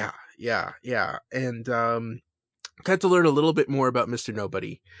 But yeah. And, got to learn a little bit more about Mr.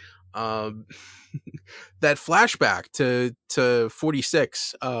 Nobody. That flashback to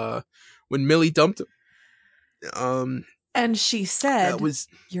 46, when Millie dumped him. And she said,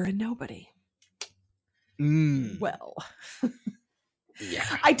 you're a nobody. Well, yeah.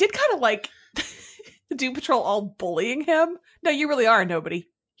 I did kind of like the Doom Patrol all bullying him. No, you really are a nobody.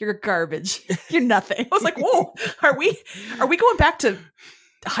 You're garbage. You're nothing. I was like, whoa, are we going back to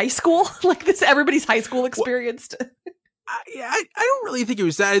high school? Like this, everybody's high school experienced. I don't really think it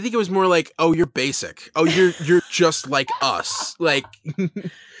was that. I think it was more like, oh, you're basic. Oh, you're just like us. Like,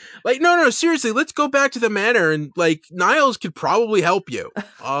 like, no, seriously, let's go back to the manor and like Niles could probably help you.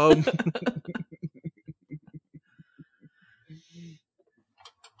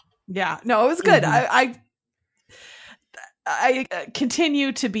 Yeah, no, it was good. Mm-hmm. I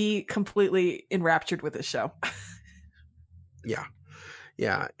continue to be completely enraptured with this show. Yeah.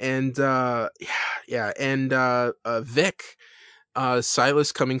 And, Vic,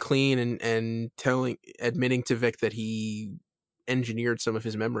 Silas coming clean and admitting to Vic that he engineered some of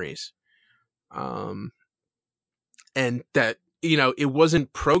his memories. And that, you know, it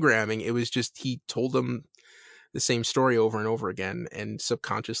wasn't programming. It was just, he told them the same story over and over again. And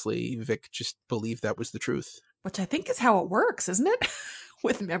subconsciously Vic just believed that was the truth. Which I think is how it works, isn't it?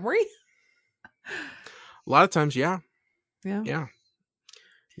 With memory? A lot of times. Yeah. Yeah.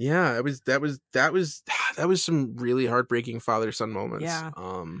 That was some really heartbreaking father-son moments. Yeah.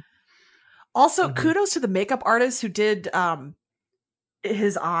 Also, kudos to the makeup artist who did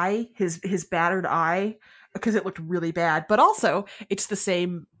his eye, his battered eye, because it looked really bad. But also, it's the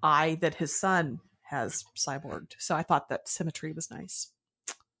same eye that his son has cyborged. So I thought that symmetry was nice.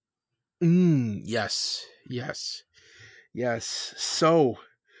 Yes. So,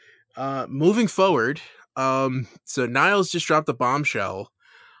 moving forward, so Niles just dropped a bombshell.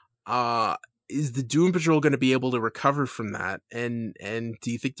 Is the Doom Patrol going to be able to recover from that? And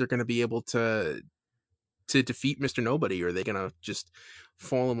do you think they're going to be able to defeat Mr. Nobody, or are they going to just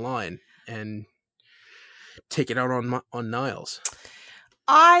fall in line and take it out on Niles?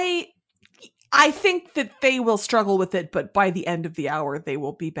 I think that they will struggle with it, but by the end of the hour, they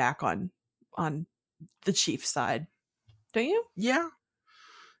will be back on the Chief's side. Don't you? Yeah.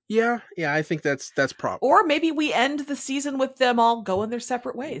 I think that's probably. Or maybe we end the season with them all going their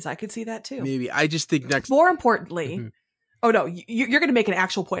separate ways. I could see that too. Maybe. I just think next. More importantly, oh no, you're going to make an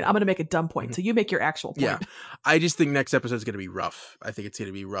actual point. I'm going to make a dumb point. So you make your actual point. Yeah. I just think next episode is going to be rough. I think it's going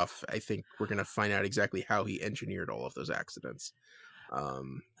to be rough. I think we're going to find out exactly how he engineered all of those accidents.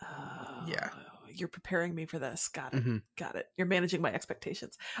 Yeah. You're preparing me for this. Got it. You're managing my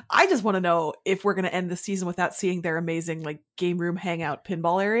expectations. I just want to know if we're going to end the season without seeing their amazing like game room hangout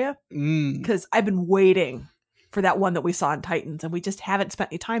pinball area. Because I've been waiting for that one that we saw in Titans, and we just haven't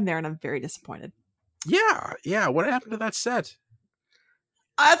spent any time there, and I'm very disappointed. Yeah. What happened to that set?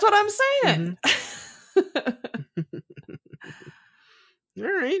 That's what I'm saying. All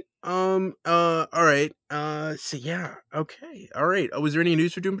right. All right. So yeah. Okay. All right. Was there any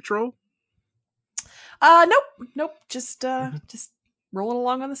news for Doom Patrol? Nope. Just rolling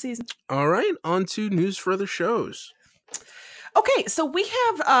along on the season. All right. On to news for other shows. Okay, so we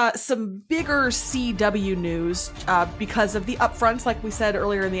have some bigger CW news because of the upfronts. Like we said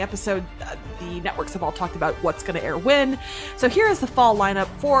earlier in the episode, the networks have all talked about what's going to air when. So here is the fall lineup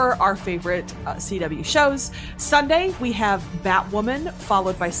for our favorite CW shows. Sunday, we have Batwoman,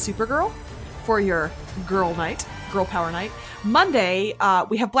 followed by Supergirl for your girl power night. Monday,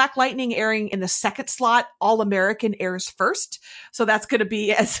 we have Black Lightning airing in the second slot. All American airs first. So that's going to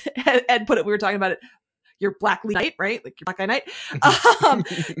be, as Ed put it, we were talking about it, your Black Night, right? Like your Black Guy Night.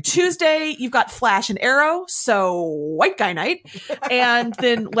 Tuesday, you've got Flash and Arrow, so White Guy Night. And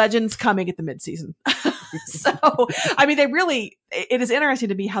then Legends coming at the midseason. So, I mean, it is interesting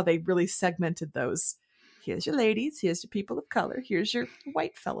to me how they really segmented those. Here's your ladies, here's your people of color, here's your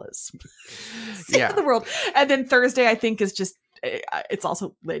white fellas. Of the world. And then Thursday, I think, is just, it's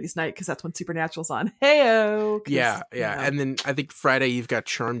also Ladies' Night because that's when Supernatural's on. Heyo. Yeah. And then I think Friday, you've got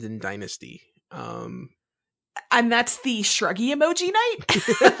Charmed and Dynasty. And that's the shruggy emoji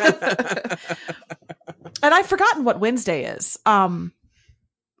night. And I've forgotten what Wednesday is.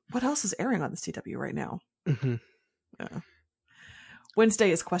 What else is airing on the CW right now? Mm-hmm.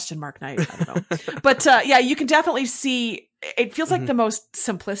 Wednesday is question mark night. I don't know. But you can definitely see, it feels like the most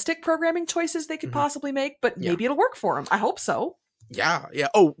simplistic programming choices they could possibly make, but maybe it'll work for them. I hope so. Yeah.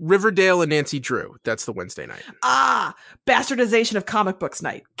 Oh, Riverdale and Nancy Drew. That's the Wednesday night. Bastardization of comic books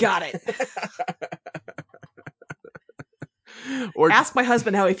night. Got it. Or ask my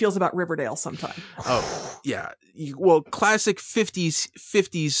husband how he feels about Riverdale sometime. Oh, yeah. Well, classic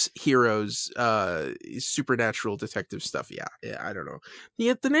 50s heroes, supernatural detective stuff. Yeah, I don't know.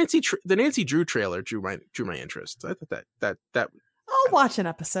 Yeah, the Nancy Drew trailer drew my interest. I thought that I'll watch an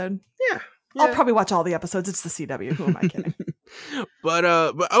episode. Yeah. I'll probably watch all the episodes. It's the CW. Who am I kidding? But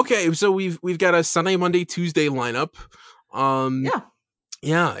okay, so we've got a Sunday, Monday, Tuesday lineup.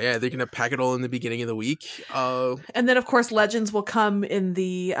 Yeah, they're gonna pack it all in the beginning of the week. And then, of course, Legends will come in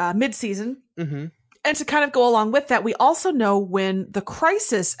the mid-season. Mm-hmm. And to kind of go along with that, we also know when the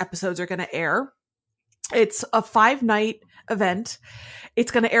Crisis episodes are going to air. It's a 5-night event. It's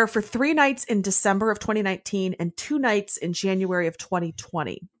going to air for 3 nights in December of 2019 and 2 nights in January of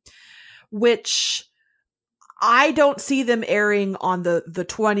 2020, which I don't see them airing on the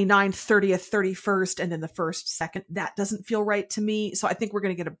 29th, 30th, 31st, and then the 1st, 2nd. That doesn't feel right to me. So I think we're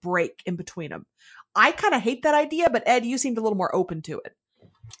going to get a break in between them. I kind of hate that idea, but Ed, you seemed a little more open to it.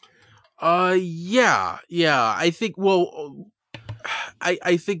 Yeah. I think,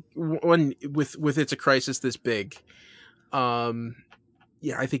 I think when with It's a Crisis this big, I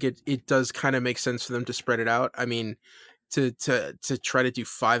think it does kind of make sense for them to spread it out. I mean, to try to do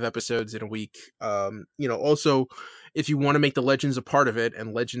 5 episodes in a week. Also, if you want to make the Legends a part of it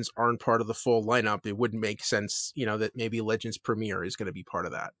and Legends aren't part of the full lineup, it wouldn't make sense, that maybe Legends Premiere is going to be part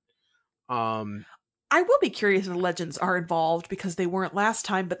of that. I will be curious if the Legends are involved because they weren't last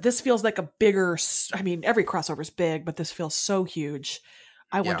time, but this feels like a bigger, I mean, every crossover is big, but this feels so huge.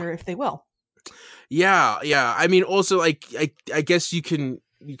 I wonder if they will. Yeah. I mean, also, I guess you can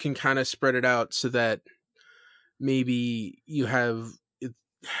kind of spread it out so that maybe you have,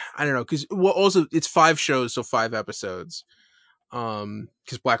 I don't know, because also it's 5 shows, so 5 episodes.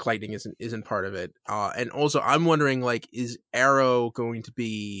 Because Black Lightning isn't part of it. And also I'm wondering, is Arrow going to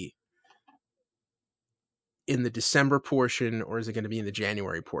be in the December portion or is it going to be in the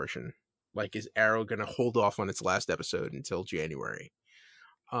January portion? Is Arrow going to hold off on its last episode until January?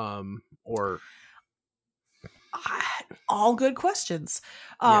 Or all good questions.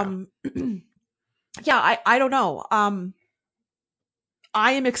 I don't know.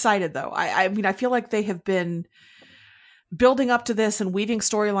 I am excited though. I mean, I feel like they have been building up to this and weaving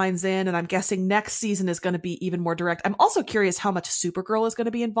storylines in, and I'm guessing next season is going to be even more direct. I'm also curious how much Supergirl is going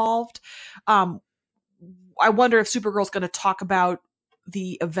to be involved. I wonder if Supergirl is going to talk about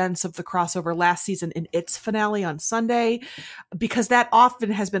the events of the crossover last season in its finale on Sunday, because that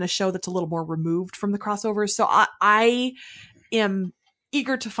often has been a show that's a little more removed from the crossovers. So I am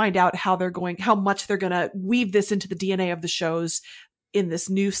eager to find out how much they're going to weave this into the DNA of the shows in this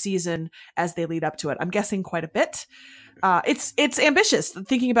new season as they lead up to it. I'm guessing quite a bit. It's ambitious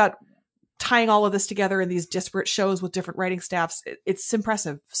thinking about tying all of this together in these disparate shows with different writing staffs. It's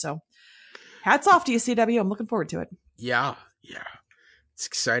impressive. So hats off to you, CW. I'm looking forward to it. Yeah. It's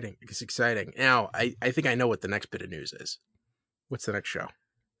exciting. Now, I think I know what the next bit of news is. What's the next show?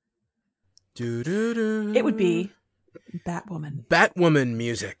 It would be Batwoman. Batwoman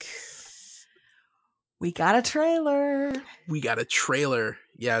music. We got a trailer.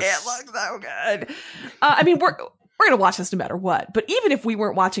 Yes. It looks so good. I mean, we're going to watch this no matter what. But even if we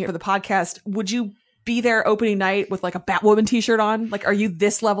weren't watching it for the podcast, would you be there opening night with a Batwoman t-shirt on? Are you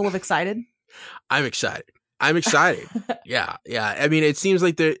this level of excited? I'm excited. I'm excited. Yeah. I mean, it seems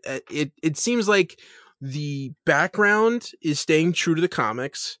like it seems like the background is staying true to the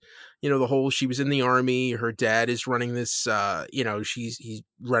comics. The whole, she was in the army, her dad is running this he's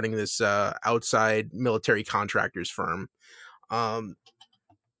running this outside military contractors firm. But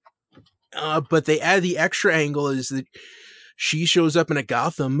they add the extra angle is that she shows up in a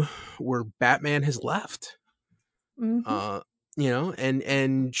Gotham where Batman has left. And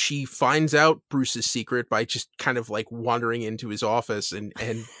she finds out Bruce's secret by just kind of like wandering into his office and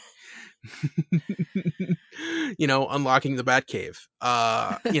unlocking the Batcave.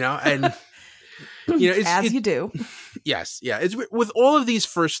 And it's, as you do. Yes, yeah. It's with all of these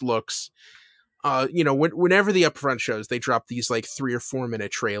first looks. Whenever the upfront shows, they drop these like 3 or 4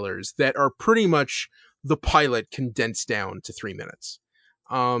 minute trailers that are pretty much the pilot condensed down to 3 minutes.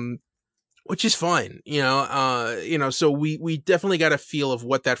 Which is fine, so we definitely got a feel of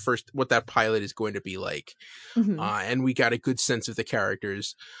what that pilot is going to be like. And we got a good sense of the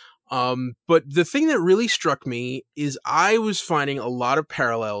characters. But the thing that really struck me is I was finding a lot of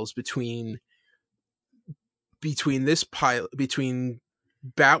parallels between this pilot, between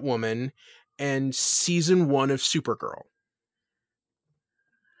Batwoman and season 1 of Supergirl.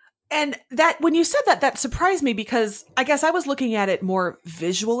 And that, when you said that, that surprised me, because I guess I was looking at it more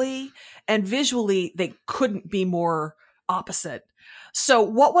visually, and visually they couldn't be more opposite. So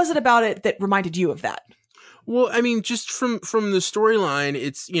what was it about it that reminded you of that? Well, I mean, just from the storyline,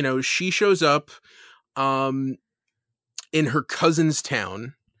 it's, she shows up in her cousin's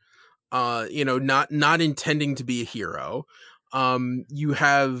town, not intending to be a hero. You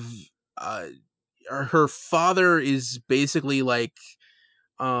have her father is basically like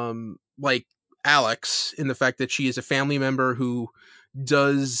Alex, in the fact that she is a family member who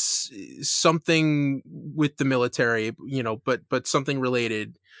does something with the military, but something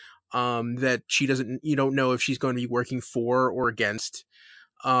related, that you don't know if she's going to be working for or against.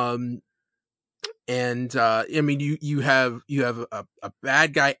 I mean, you have a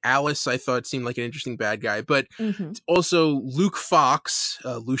bad guy, Alice. I thought seemed like an interesting bad guy, but also Luke Fox,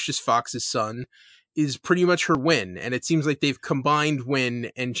 Lucius Fox's son, is pretty much her Win, and it seems like they've combined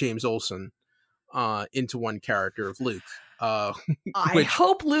Win and James Olsen into one character of Luke. I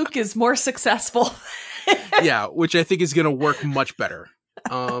hope Luke is more successful. Yeah, which I think is going to work much better.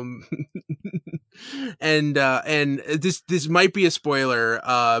 And this might be a spoiler,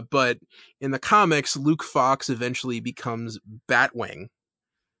 but in the comics, Luke Fox eventually becomes Batwing,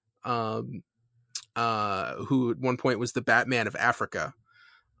 who at one point was the Batman of Africa.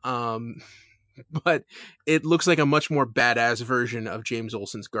 But it looks like a much more badass version of James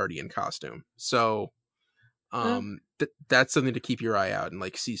Olsen's Guardian costume. So, that's something to keep your eye out in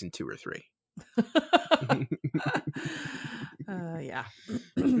like season 2 or 3. Yeah.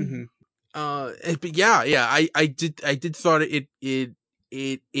 But yeah. I did thought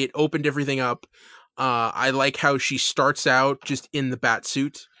it opened everything up. I like how she starts out just in the bat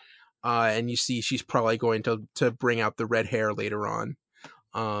suit, and you see she's probably going to bring out the red hair later on.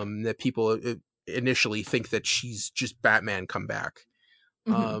 That people initially think that she's just Batman come back.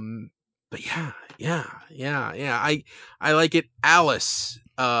 But yeah. I like it. Alice,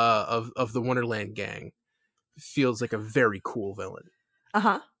 of the Wonderland gang, feels like a very cool villain.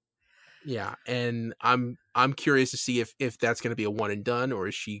 Yeah, and I'm curious to see if that's going to be a one and done, or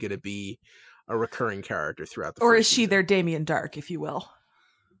is she going to be a recurring character throughout the. Or is she their Damien Dark, if you will?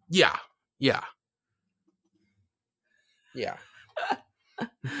 Yeah. Yeah.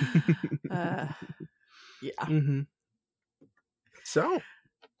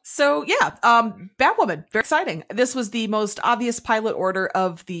 So yeah, Batwoman, very exciting. This was the most obvious pilot order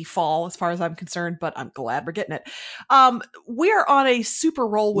of the fall, as far as I'm concerned, but I'm glad we're getting it. We are on a super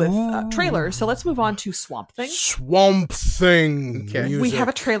roll with trailers, so let's move on to Swamp Thing. Swamp Thing. Okay. Music. We have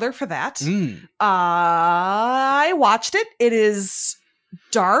a trailer for that. I watched it. It is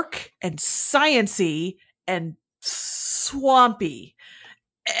dark and science-y and swampy.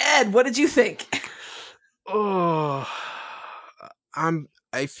 Ed, what did you think?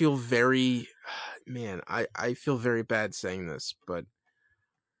 I feel very, I feel very bad saying this, but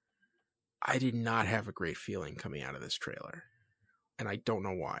I did not have a great feeling coming out of this trailer, and I don't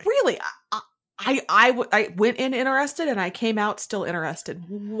know why. Really? I went in interested, and I came out still interested.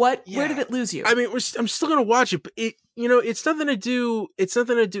 Where did it lose you? I mean, I'm still gonna watch it, but it's nothing to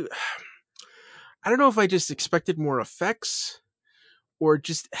do. I don't know if I just expected more effects, or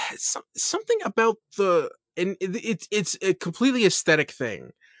just something about and it's a completely aesthetic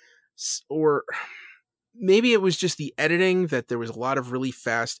thing, or maybe it was just the editing, that there was a lot of really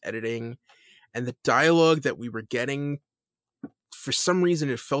fast editing, and the dialogue that we were getting, for some reason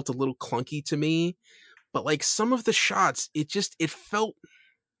it felt a little clunky to me. but like some of the shots, it felt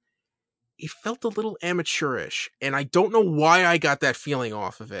a little amateurish, and I don't know why I got that feeling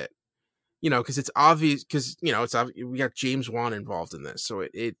off of it. Because it's obvious, because it's obvious we got James Wan involved in this, so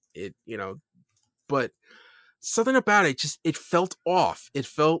it but something about it it felt off. It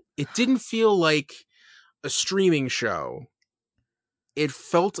didn't feel like a streaming show. It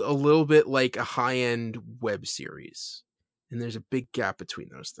felt a little bit like a high-end web series, and there's a big gap between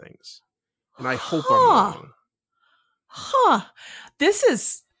those things. And I hope I'm wrong. This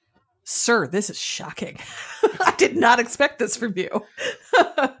is shocking. I did not expect this from you.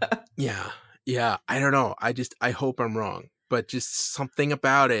 Yeah. I don't know. I hope I'm wrong, but just something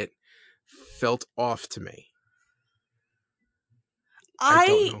about it felt off to me.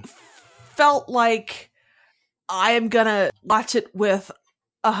 I felt like I am gonna watch it with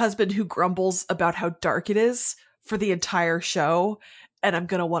a husband who grumbles about how dark it is for the entire show, and I'm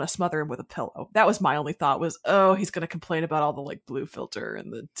gonna want to smother him with a pillow. That was my only thought, was, oh, he's gonna complain about all the like blue filter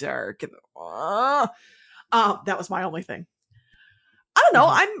and the dark and that was my only thing. I don't know.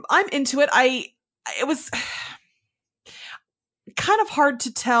 I'm into it. It was kind of hard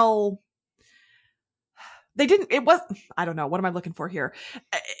to tell. I don't know. What am I looking for here?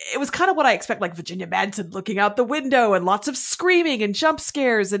 It was kind of what I expect, like Virginia Madsen looking out the window and lots of screaming and jump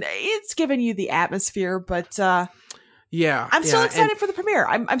scares, and it's giving you the atmosphere, but yeah, I'm still excited for the premiere.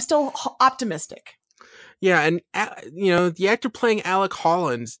 I'm still optimistic. Yeah, and the actor playing Alec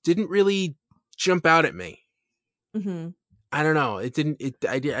Holland didn't really jump out at me. Mm-hmm. I don't know. It didn't.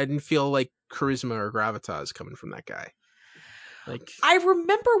 I didn't feel like charisma or gravitas coming from that guy. Like, I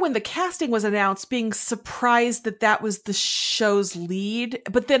remember when the casting was announced, being surprised that was the show's lead,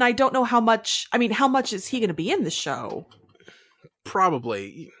 but then I don't know how much. I mean, how much is he going to be in the show?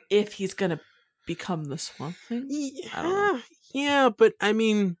 Probably, if he's going to become the Swamp Thing. Yeah, but I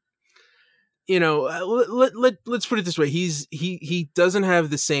mean, let's put it this way: he doesn't have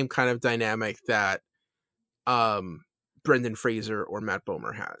the same kind of dynamic that Brendan Fraser or Matt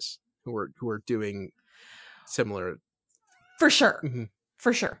Bomer has, who are doing similar. For sure. Mm-hmm.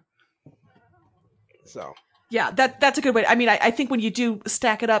 For sure. So yeah, that's a good way. I mean, I think when you do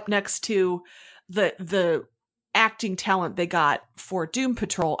stack it up next to the acting talent they got for Doom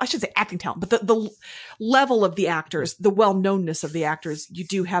Patrol, I should say acting talent, but the level of the actors, the well-knownness of the actors, you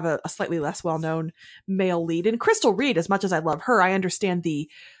do have a slightly less well-known male lead. And Crystal Reed, as much as I love her, I understand the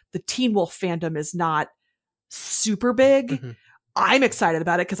Teen Wolf fandom is not super big. Mm-hmm. I'm excited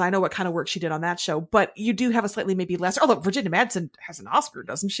about it because I know what kind of work she did on that show, but you do have a slightly maybe less, although Virginia Madsen has an Oscar,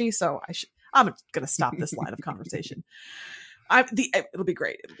 doesn't she? So I'm going to stop this line of conversation. It'll be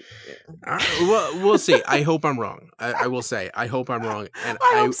great. Well, we'll see. I hope I'm wrong. I will say, I hope I'm wrong. And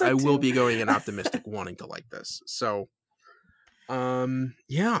I will be going in optimistic, wanting to like this. So,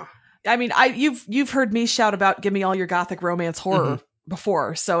 yeah. I mean, you've heard me shout about give me all your gothic romance horror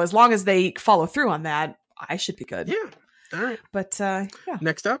before. So as long as they follow through on that, I should be good. Yeah. All right. But yeah.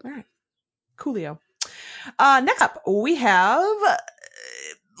 Next up. All right. Coolio. Next up, we have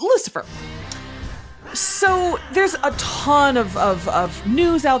Lucifer. So there's a ton of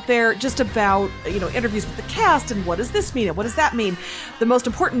news out there just about, interviews with the cast and what does this mean and what does that mean. The most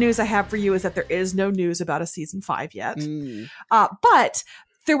important news I have for you is that there is no news about a season 5 yet. But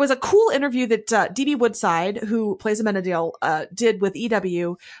there was a cool interview that D.B. Woodside, who plays Amenadiel, did with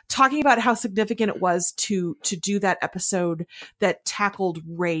EW, talking about how significant it was to do that episode that tackled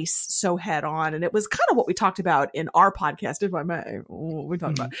race so head on. And it was kind of what we talked about in our podcast, if I may. We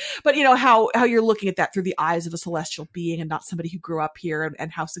talked about, but how you're looking at that through the eyes of a celestial being and not somebody who grew up here,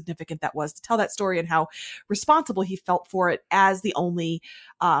 and how significant that was to tell that story, and how responsible he felt for it as the only,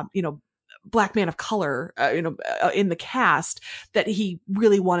 Black man of color, in the cast, that he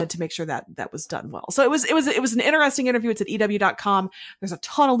really wanted to make sure that was done well. So it was an interesting interview. It's at EW.com. There's a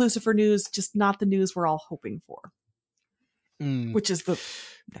ton of Lucifer news, just not the news we're all hoping for, which is the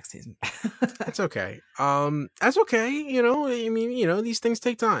next season. That's okay. That's okay. I mean, these things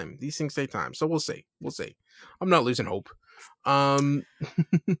take time. So we'll see. I'm not losing hope. So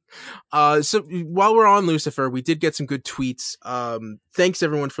while we're on Lucifer, we did get some good tweets. Thanks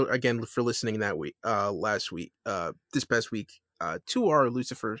everyone for listening that week, this past week, to our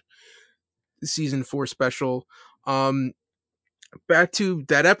Lucifer season 4 special. Back to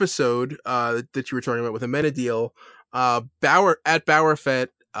that episode, that you were talking about with Amenadiel, Bowerfett,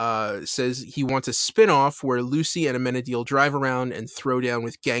 says he wants a spin-off where Lucy and Amenadiel drive around and throw down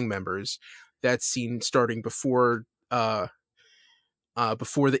with gang members. That scene starting before the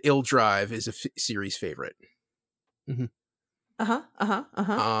Ill Drive is a series favorite. Mm-hmm.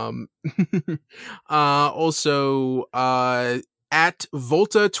 Also, At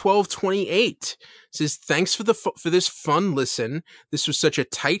Volta1228 says, thanks for this fun listen. This was such a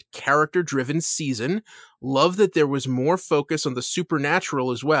tight, character-driven season. Love that there was more focus on the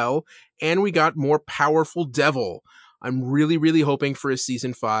supernatural as well, and we got more powerful devil. I'm really, really hoping for a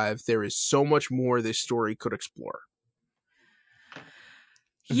season 5. There is so much more this story could explore.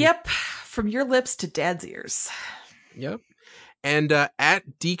 Yep. From your lips to Dad's ears. Yep. And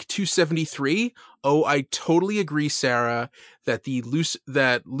at Deke273, I totally agree, Sarah, that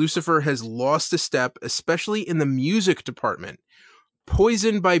that Lucifer has lost a step, especially in the music department.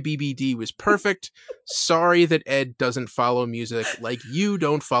 Poison by BBD was perfect. Sorry that Ed doesn't follow music like you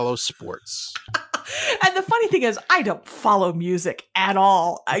don't follow sports. And the funny thing is, I don't follow music at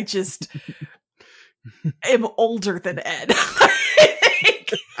all. I just am older than Ed.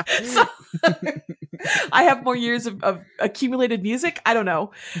 So I have more years of accumulated music. I don't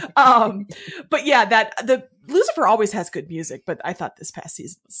know. But yeah, the Lucifer always has good music, but I thought this past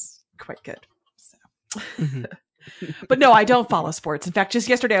season was quite good. So. But no, I don't follow sports. In fact, just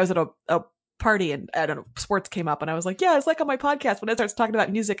yesterday I was at a party and I don't know, sports came up and I was like, yeah, it's like on my podcast when it starts talking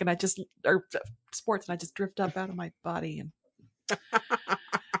about music and or sports and I just drift up out of my body and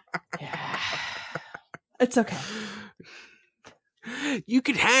yeah. It's okay. You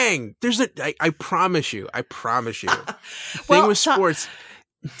could hang. I promise you. Thing Well, with sports.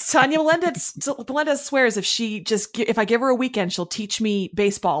 Tanya Melendez swears if I give her a weekend, she'll teach me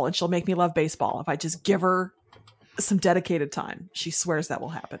baseball and she'll make me love baseball. If I just give her some dedicated time, she swears that will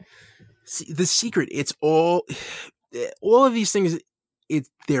happen. See, the secret, it's all of these things.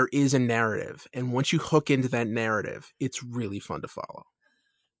 There is a narrative, and once you hook into that narrative, it's really fun to follow.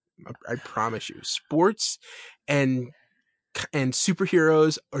 I promise you, sports and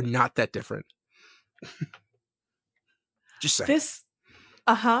superheroes are not that different. Just saying.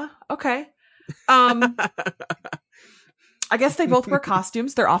 Okay. I guess they both wear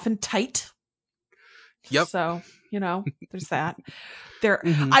costumes. They're often tight. Yep. So, there's that.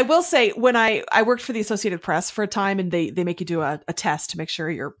 I will say, when I worked for the Associated Press for a time, and they make you do a test to make sure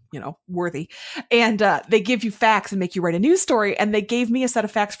you're, worthy. And they give you facts and make you write a news story. And they gave me a set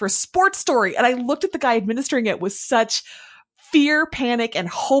of facts for a sports story. And I looked at the guy administering it with such fear, panic, and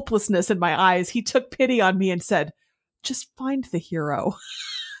hopelessness in my eyes. He took pity on me and said, just find the hero.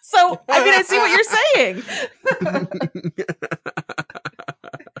 So, I see what you're saying.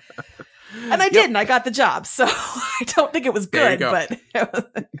 And I did, and I got the job. So I don't think it was good, but.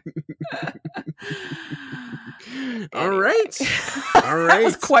 All right. That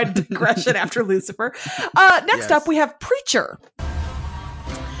was quite a digression after Lucifer. Next up, we have Preacher.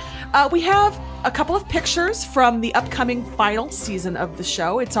 We have a couple of pictures from the upcoming final season of the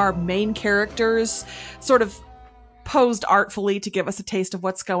show. It's our main characters sort of posed artfully to give us a taste of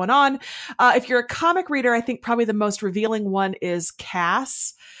what's going on. If you're a comic reader, I think probably the most revealing one is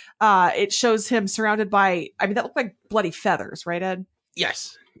Cass. It shows him surrounded by, that looked like bloody feathers, right, Ed?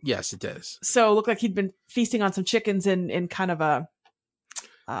 Yes, it does. So it looked like he'd been feasting on some chickens in kind of a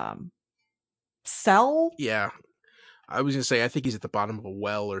cell. Yeah. I was going to say, I think he's at the bottom of a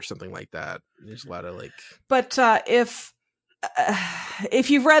well or something like that. There's a lot of But if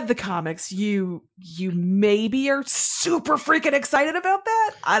you've read the comics, you maybe are super freaking excited about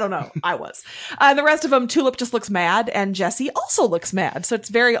that. I don't know. I was. And the rest of them, Tulip just looks mad, and Jesse also looks mad. So it's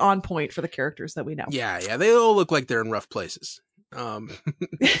very on point for the characters that we know. Yeah. They all look like they're in rough places.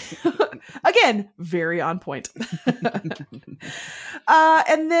 Again, very on point.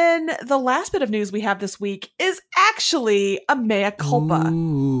 And then the last bit of news we have this week is actually a mea culpa.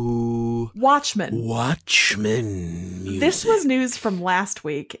 Ooh. Watchmen music. This was news from last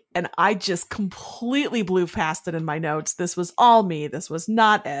week, and I just completely blew past it in my notes. This was all me. This was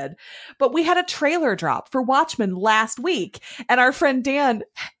not Ed. But we had a trailer drop for Watchmen last week, and our friend Dan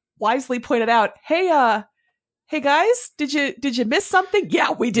wisely pointed out, Hey guys, did you miss something?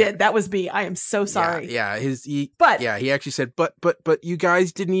 Yeah, we did. That was me. I am so sorry. Yeah, he actually said, but you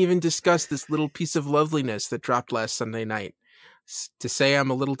guys didn't even discuss this little piece of loveliness that dropped last Sunday night. To say I'm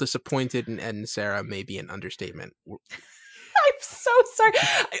a little disappointed in Ed and Sarah may be an understatement. I'm so sorry.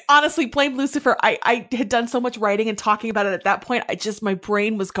 Honestly, blame Lucifer. I had done so much writing and talking about it at that point. My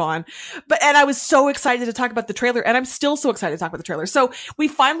brain was gone. And I was so excited to talk about the trailer, and I'm still so excited to talk about the trailer. So we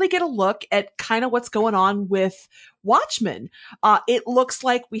finally get a look at kind of what's going on with Watchmen. It looks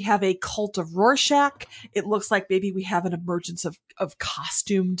like we have a cult of Rorschach. It looks like maybe we have an emergence of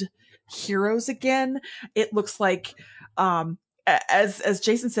costumed heroes again. It looks like, as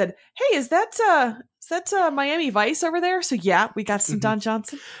Jason said, hey, is that Miami Vice over there? So yeah, we got some Don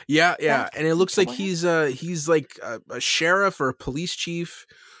Johnson. Yeah. And it looks like he's like a sheriff or a police chief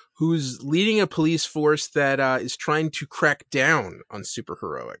who's leading a police force that is trying to crack down on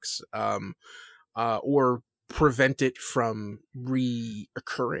superheroics, or prevent it from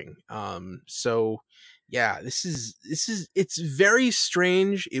reoccurring. So yeah, it's very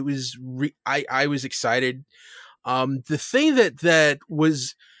strange. It was I was excited. The thing that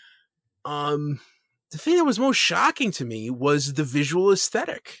was the thing that was most shocking to me was the visual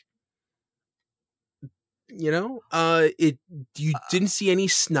aesthetic. You didn't see any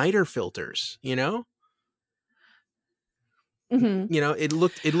Snyder filters, Mm-hmm. It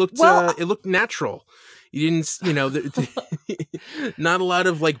looked Well, it looked natural. You didn't, not a lot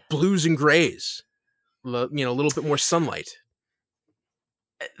of like blues and grays, a little bit more sunlight.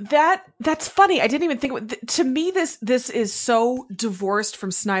 That's funny. I didn't even think to me this is so divorced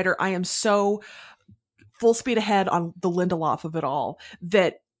from Snyder. I am so full speed ahead on the Lindelof of it all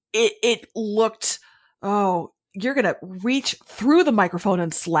that it looked, oh, you're gonna reach through the microphone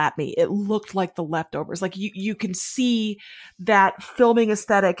and slap me. It looked like The Leftovers. Like you can see that filming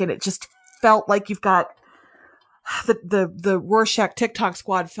aesthetic, and it just felt like you've got the Rorschach TikTok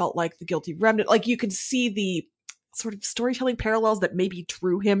squad felt like The Guilty Remnant. Like you can see the sort of storytelling parallels that maybe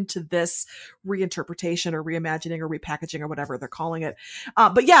drew him to this reinterpretation or reimagining or repackaging or whatever they're calling it.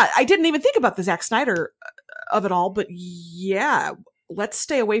 But yeah, I didn't even think about the Zack Snyder of it all, but yeah, let's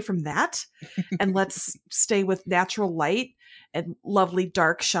stay away from that and let's stay with natural light and lovely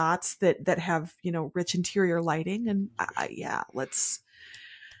dark shots that have, rich interior lighting. And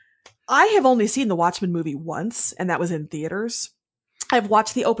I have only seen the Watchmen movie once, and that was in theaters. I've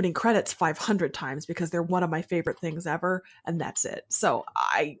watched the opening credits 500 times because they're one of my favorite things ever, and that's it. So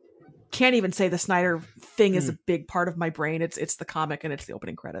I can't even say the Snyder thing is a big part of my brain. It's the comic and it's the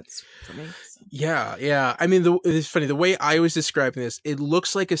opening credits for me. So. Yeah. I mean, it's funny. The way I was describing this, it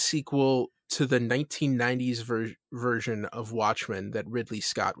looks like a sequel to the 1990s version of Watchmen that Ridley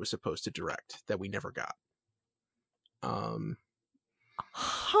Scott was supposed to direct that we never got.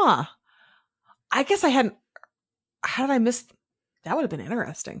 I guess I hadn't. How did I miss? That would have been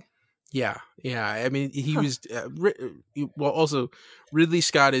interesting. Yeah. I mean, he was also Ridley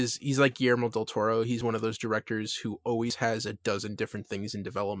Scott he's like Guillermo del Toro. He's one of those directors who always has a dozen different things in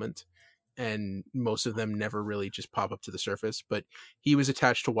development, and most of them never really just pop up to the surface. But he was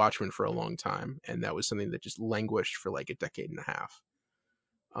attached to Watchmen for a long time, and that was something that just languished for like a decade and a half.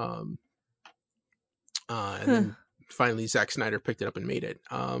 And then finally Zack Snyder picked it up and made it.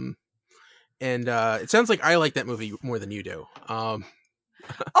 And it sounds like I like that movie more than you do.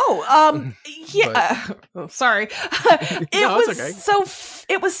 Yeah. Oh, sorry.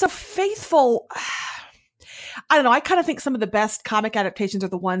 It was so faithful. I don't know. I kind of think some of the best comic adaptations are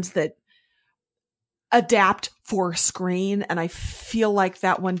the ones that adapt for screen, and I feel like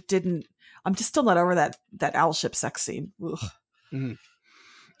that one didn't. I'm just still not over that owl ship sex scene. Mm.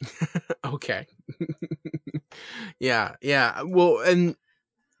 Okay. Yeah. Well, and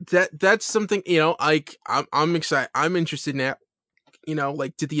that's something, like I'm excited. I'm interested in that.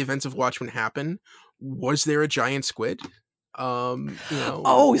 Like, did the events of Watchmen happen? Was there a giant squid? So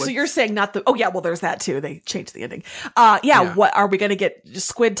you're saying not the? Oh yeah, well, there's that too. They changed the ending. Yeah. What are we going to get?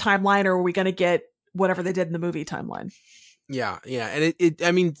 Squid timeline, or are we going to get whatever they did in the movie timeline? Yeah, and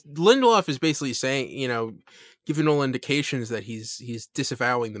I mean, Lindelof is basically saying, giving all indications that he's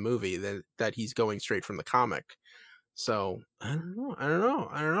disavowing the movie, that he's going straight from the comic. So I don't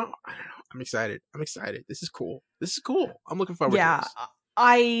know. I'm excited. This is cool. I'm looking forward to this.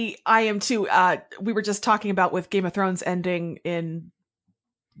 I am too. We were just talking about with Game of Thrones ending in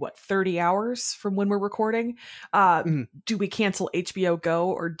 30 hours from when we're recording. Do we cancel HBO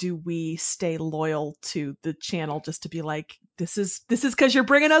Go, or do we stay loyal to the channel just to be like, this is because you're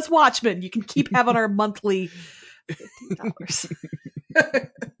bringing us Watchmen. You can keep having our monthly $15.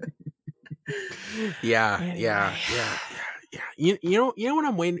 Yeah. You know what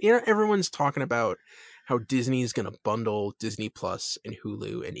I'm waiting. Everyone's talking about how Disney's gonna bundle Disney Plus and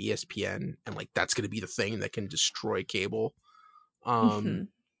Hulu and ESPN, and like that's gonna be the thing that can destroy cable. I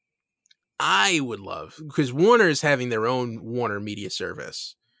would love, because Warner is having their own Warner Media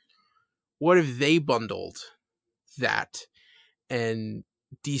Service. What if they bundled that and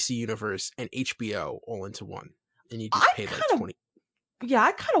DC Universe and HBO all into one, and you just pay like 20? Yeah,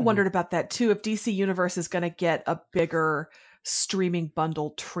 I kind of wondered about that too. If DC Universe is going to get a bigger streaming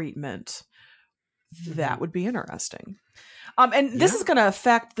bundle treatment, that would be interesting. And this is going to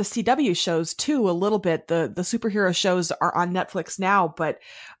affect the CW shows too a little bit. The superhero shows are on Netflix now, but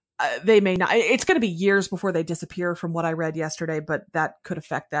they may not. It's going to be years before they disappear, from what I read yesterday. But that could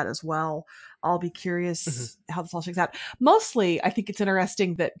affect that as well. I'll be curious how this all shakes out. Mostly, I think it's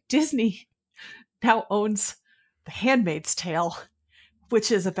interesting that Disney now owns The Handmaid's Tale.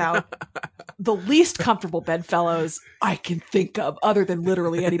 which is about the least comfortable bedfellows I can think of, other than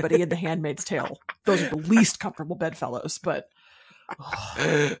literally anybody in The Handmaid's Tale. Those are the least comfortable bedfellows, but...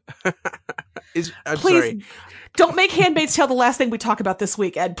 I'm Please, sorry. don't make Handmaid's Tale the last thing we talk about this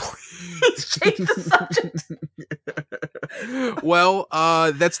week, Ed. Please change the subject. Well,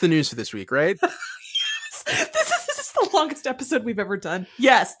 that's the news for this week, right? Yes. This is the longest episode we've ever done.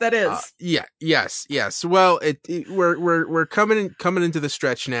 Yes, that is. Yes. Well, we're coming into the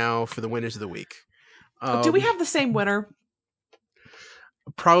stretch now for the winners of the week. Do we have the same winner?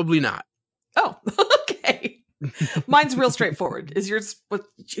 Probably not. Oh, okay. Mine's real straightforward. Is yours?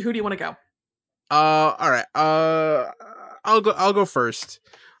 Who do you want to go? All right. I'll go first.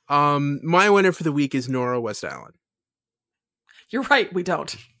 My winner for the week is Nora West Allen. You're right. We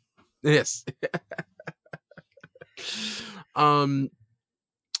don't. Yes. I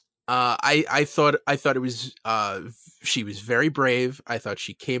thought it was she was very brave. I thought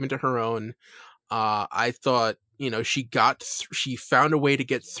she came into her own. I thought, she found a way to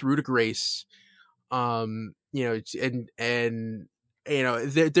get through to Grace. And there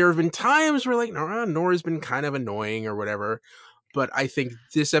have been times where like Nora's been kind of annoying or whatever, but I think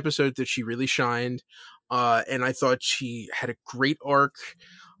this episode that she really shined. And I thought she had a great arc.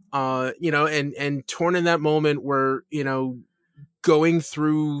 And torn in that moment where, going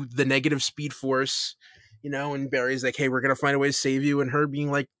through the negative speed force, and Barry's like, hey, we're going to find a way to save you. And her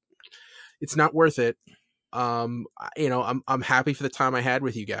being like, it's not worth it. I'm happy for the time I had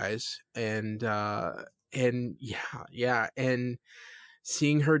with you guys. And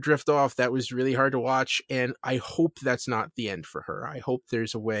seeing her drift off, that was really hard to watch. And I hope that's not the end for her. I hope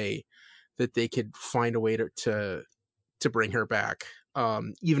there's a way that they could find a way to bring her back.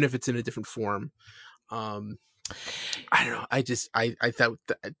 Even if it's in a different form. I don't know. I thought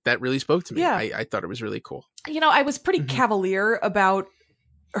that really spoke to me. Yeah. I thought it was really cool. I was pretty cavalier about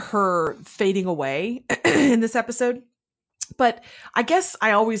her fading away in this episode, but I guess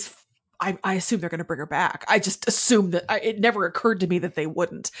I assume they're going to bring her back. I just assumed that it never occurred to me that they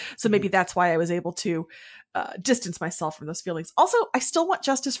wouldn't. So maybe that's why I was able to distance myself from those feelings. Also, I still want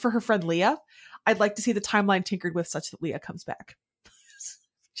justice for her friend Leah. I'd like to see the timeline tinkered with such that Leah comes back.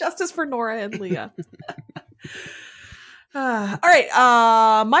 Justice for Nora and Leah. All right.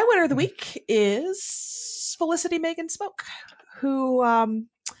 My winner of the week is Felicity Smoak, who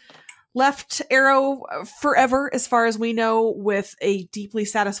left Arrow forever, as far as we know, with a deeply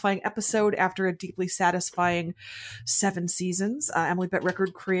satisfying episode after a deeply satisfying 7 seasons. Emily Bett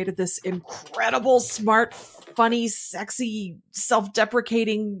Rickard created this incredible, smart, funny, sexy,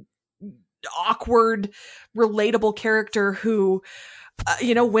 self-deprecating, awkward, relatable character who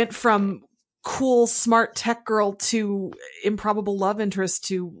went from cool, smart tech girl to improbable love interest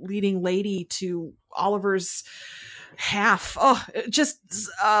to leading lady to Oliver's half. Oh, just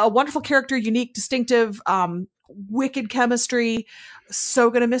a wonderful character, unique, distinctive, wicked chemistry. So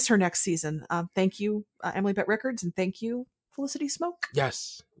gonna miss her next season. Thank you, Emily Bett Rickards, and thank you, Felicity Smoak.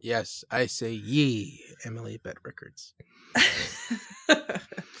 Yes, I say yee, Emily Bett Rickards.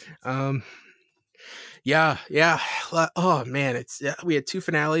 Yeah. Oh man, we had 2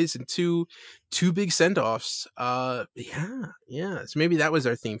 finales and two big send-offs. So maybe that was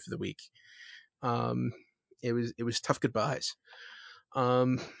our theme for the week. It was tough goodbyes.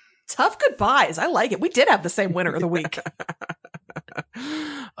 Tough goodbyes. I like it. We did have the same winner of the week.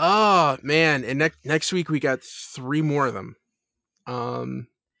 Oh man, and next week we got 3 more of them.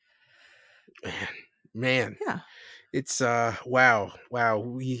 Man. Yeah. It's wow.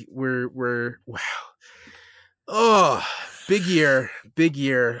 We're wow. Oh, big year.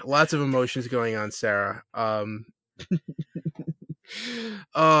 Lots of emotions going on, Sarah. True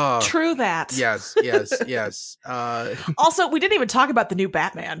that. Yes. Also, we didn't even talk about the new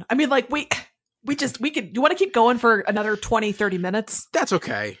Batman. I mean, like we could, you want to keep going for another 20-30 minutes? That's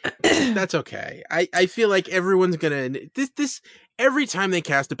okay. I feel like everyone's gonna this every time they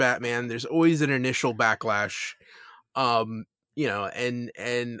cast a Batman, there's always an initial backlash. And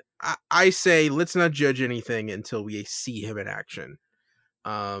I say let's not judge anything until we see him in action.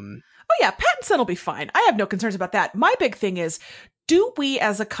 Oh yeah, Pattinson will be fine. I have no concerns about that. My big thing is, do we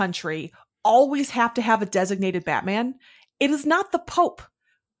as a country always have to have a designated Batman? It is not the Pope.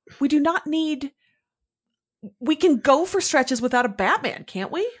 We do not need... We can go for stretches without a Batman,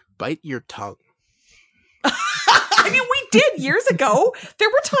 can't we? Bite your tongue. I mean, we did years ago. There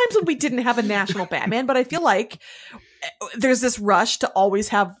were times when we didn't have a national Batman, but I feel like there's this rush to always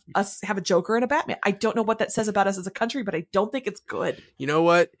have a Joker and a Batman. I don't know what that says about us as a country, but I don't think it's good. You know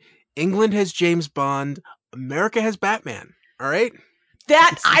what? England has James Bond. America has Batman. All right?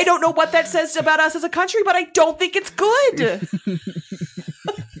 That I don't know what that says about us as a country, but I don't think it's good.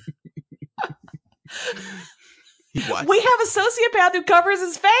 What? We have a sociopath who covers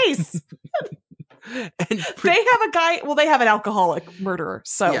his face. And they have a guy. Well, they have an alcoholic murderer.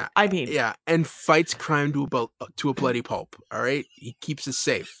 So yeah, I mean, yeah, and fights crime to a bloody pulp. All right, he keeps us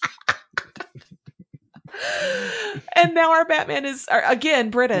safe. And now our Batman is again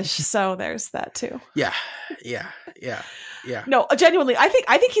British, so there's that too. Yeah. No, genuinely, I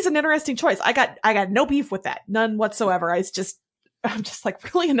think he's an interesting choice. I got no beef with that, none whatsoever. I'm just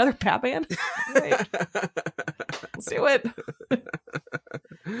like, really, another Batman? Right. Let's do it.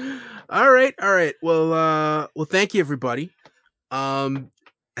 All right. Well, thank you, everybody. I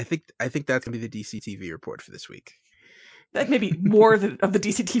think that's gonna be the DC TV report for this week. That may be more of the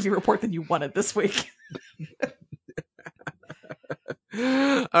DC TV report than you wanted this week.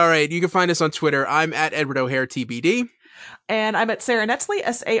 All right, you can find us on Twitter. I'm at Edward O'Hare TBD. And I'm at Sara Netzley,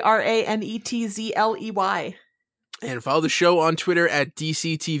 SaraNetzley. And follow the show on Twitter at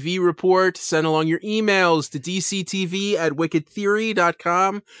DCTV Report. Send along your emails to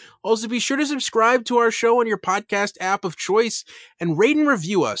dctv@wickedtheory.com. Also, be sure to subscribe to our show on your podcast app of choice and rate and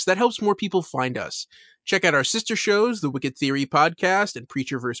review us. That helps more people find us. Check out our sister shows, the Wicked Theory Podcast and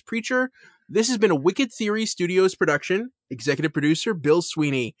Preacher vs. Preacher. This has been a Wicked Theory Studios production. Executive producer, Bill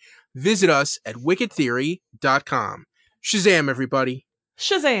Sweeney. Visit us at wickedtheory.com. Shazam, everybody.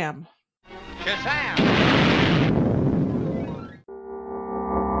 Shazam. Shazam!